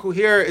Kadosh Baruch Hu.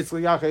 Here, it's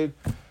liyachid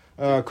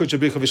kudsha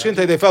b'richu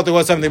v'shchintei. They felt there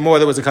was something more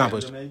that was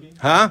accomplished.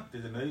 Huh?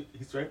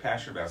 He's very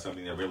passionate about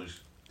something that really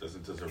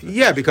doesn't deserve.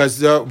 Yeah, because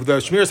the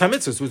Shmiras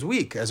HaMitzvahs was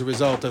weak as a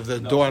result of the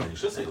dawn. You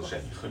should say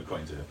l'shem,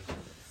 according to him.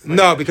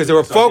 No, because they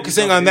were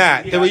focusing on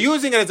that. They were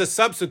using it as a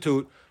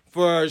substitute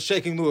for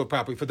shaking lulav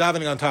properly, for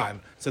davening on time.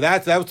 So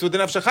that was what the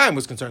Nefesh HaChaim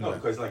was concerned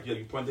about. Because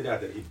you pointed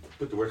out that he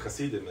put the word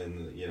Hasidim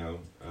in,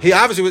 he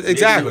obviously was,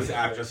 exactly.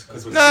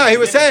 He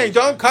was saying,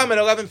 don't come at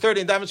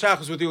 11:30 and daven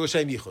shachos with your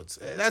l'shem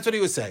yichud. That's what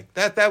he was saying.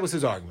 That was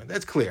his argument.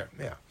 That's clear.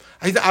 Yeah.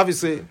 He's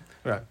obviously,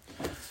 right.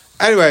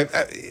 Anyway,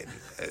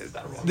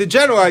 the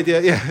general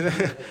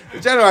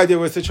idea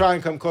was to try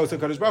and come close to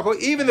Kadosh Baruch Hu.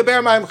 Even the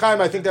Ber Mayim Chaim,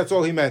 I think that's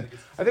all he meant.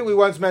 I think we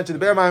once mentioned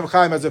the Ber Mayim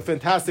Chaim as a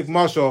fantastic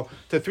mashal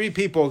to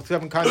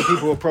different kinds of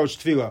people who approach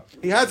tefillah.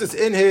 He has this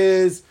in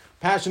his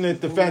passionate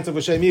defense of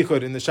L'shem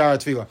Yichud in the Shara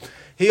Tefillah.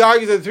 He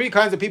argues that three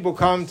kinds of people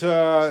come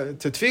to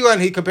tefillah,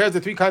 and he compares the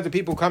three kinds of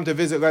people who come to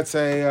visit, let's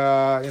say,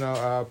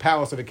 a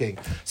palace of a king.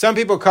 Some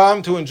people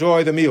come to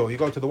enjoy the meal. You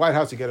go to the White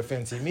House, you get a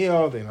fancy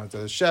meal.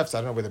 The chefs, I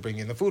don't know where they're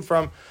bringing in the food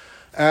from.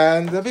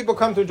 And the people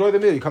come to enjoy the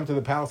meal. You come to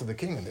the palace of the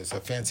king, and there's a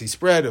fancy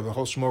spread of a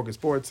whole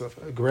smorgasbord. So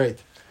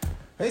great.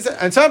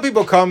 And some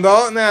people come,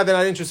 though, they're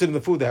not interested in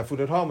the food. They have food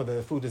at home, and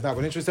the food is not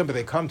what interests them, but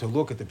they come to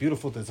look at the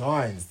beautiful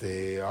designs,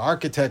 the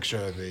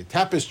architecture, the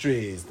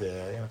tapestries,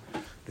 the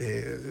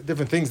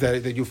different things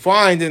that you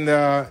find in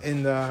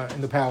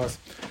the palace.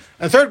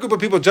 And a third group of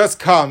people just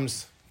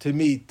comes to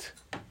meet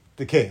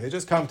the king. They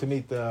just come to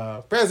meet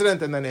the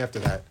president, and then after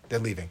that, they're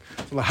leaving.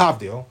 So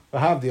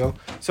lahavdil.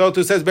 So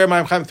too says Ber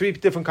Mayim Chaim, three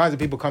different kinds of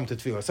people come to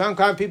tefillah. Some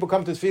kind of people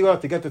come to tefillah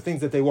to get the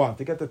things that they want,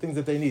 to get the things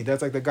that they need.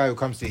 That's like the guy who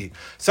comes to eat.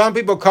 Some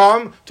people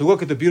come to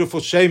look at the beautiful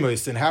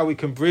shemos and how we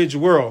can bridge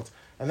worlds.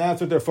 And that's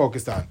what they're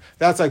focused on.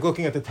 That's like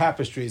looking at the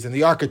tapestries and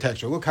the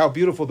architecture. Look how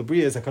beautiful the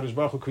Bria is that HaKadosh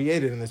Baruch Hu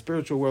created in the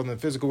spiritual world and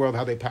the physical world,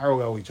 how they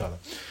parallel each other.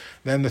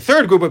 Then the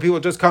third group of people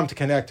just come to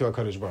connect to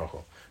HaKadosh Baruch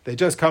Hu. They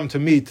just come to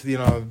meet,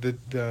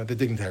 the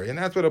dignitary. And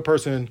that's what a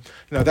person,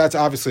 that's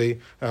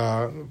obviously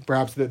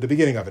perhaps the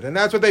beginning of it. And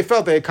that's what they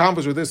felt they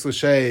accomplished with this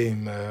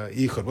L'shem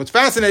Yichud. What's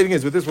fascinating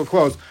is, with this we'll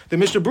close, the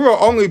Mishnah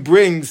Berurah only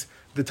brings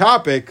the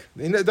topic,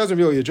 it doesn't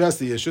really address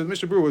the issue. The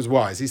Mishnah Berurah was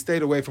wise. He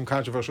stayed away from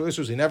controversial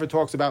issues. He never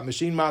talks about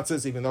machine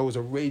matzahs, even though it was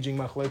a raging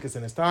machlekes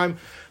in his time.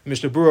 The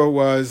Mishnah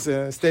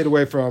Berurah stayed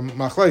away from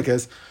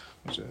machlekes,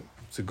 which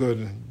is a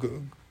good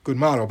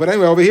model. But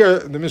anyway, over here,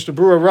 the Mishnah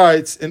Berurah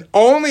writes, and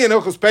only in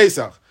Hilchos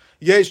Pesach,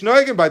 Yesh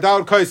noigen by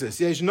Daled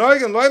Kaisis. Yesh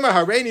noigen loima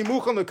hareini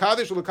muchal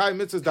lekadosh ulekayim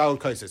mitzvahs Daled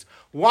Kaisis.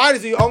 Why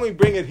does he only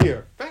bring it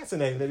here?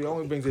 Fascinating that he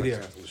only brings it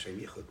here.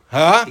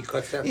 Huh?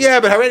 Yeah,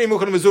 but hareini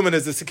muchal mezuman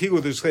is the sekilu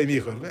of the L'shem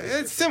Yichud.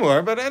 It's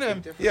similar, but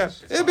yeah,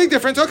 a big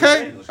difference.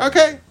 Okay.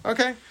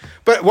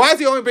 But why does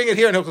he only bring it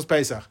here in Hilchos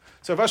Pesach?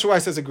 So Rav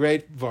Weiss says a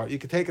great var. You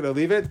can take it or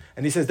leave it.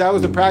 And he says that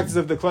was the practice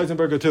of the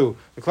Kloisenberger too.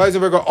 The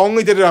Kloisenberger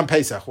only did it on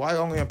Pesach. Why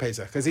only on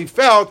Pesach? Because he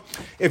felt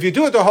if you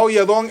do it the whole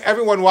year long,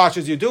 everyone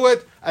watches you do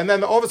it. And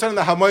then all of a sudden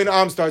the Hamoyin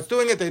Am starts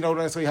doing it. They don't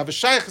necessarily have a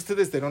shaykhs to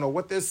this. They don't know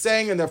what they're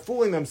saying, and they're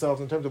fooling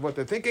themselves in terms of what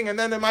they're thinking. And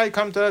then they might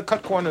come to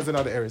cut corners in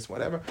other areas.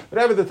 Whatever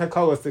the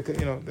takalas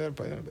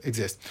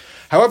exist.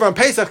 However, on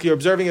Pesach you're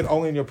observing it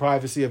only in your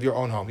privacy of your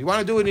own home. You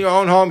want to do it in your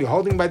own home. You're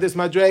holding by this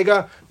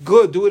madrega.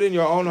 Good, do it in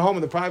your own home,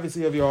 in the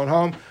privacy of your own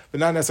home, but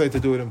not necessarily to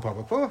do it in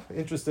public. Well,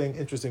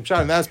 interesting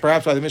shot. And that's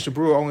perhaps why the Mishnah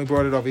Berurah only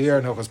brought it over here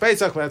in Hilchos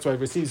Pesach. That's why it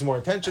receives more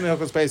attention in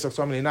Hilchos Pesach.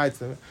 So many nights,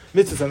 the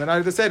mitzvahs on the night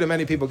of the Seder,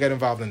 many people get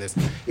involved in this.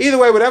 Either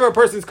way, whatever a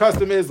person's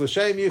custom is,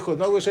 L'shem Yichud,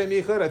 no L'shem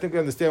Yichud, I think we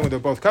understand where they're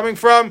both coming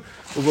from.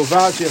 A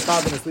person should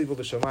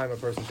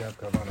have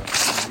kavanah.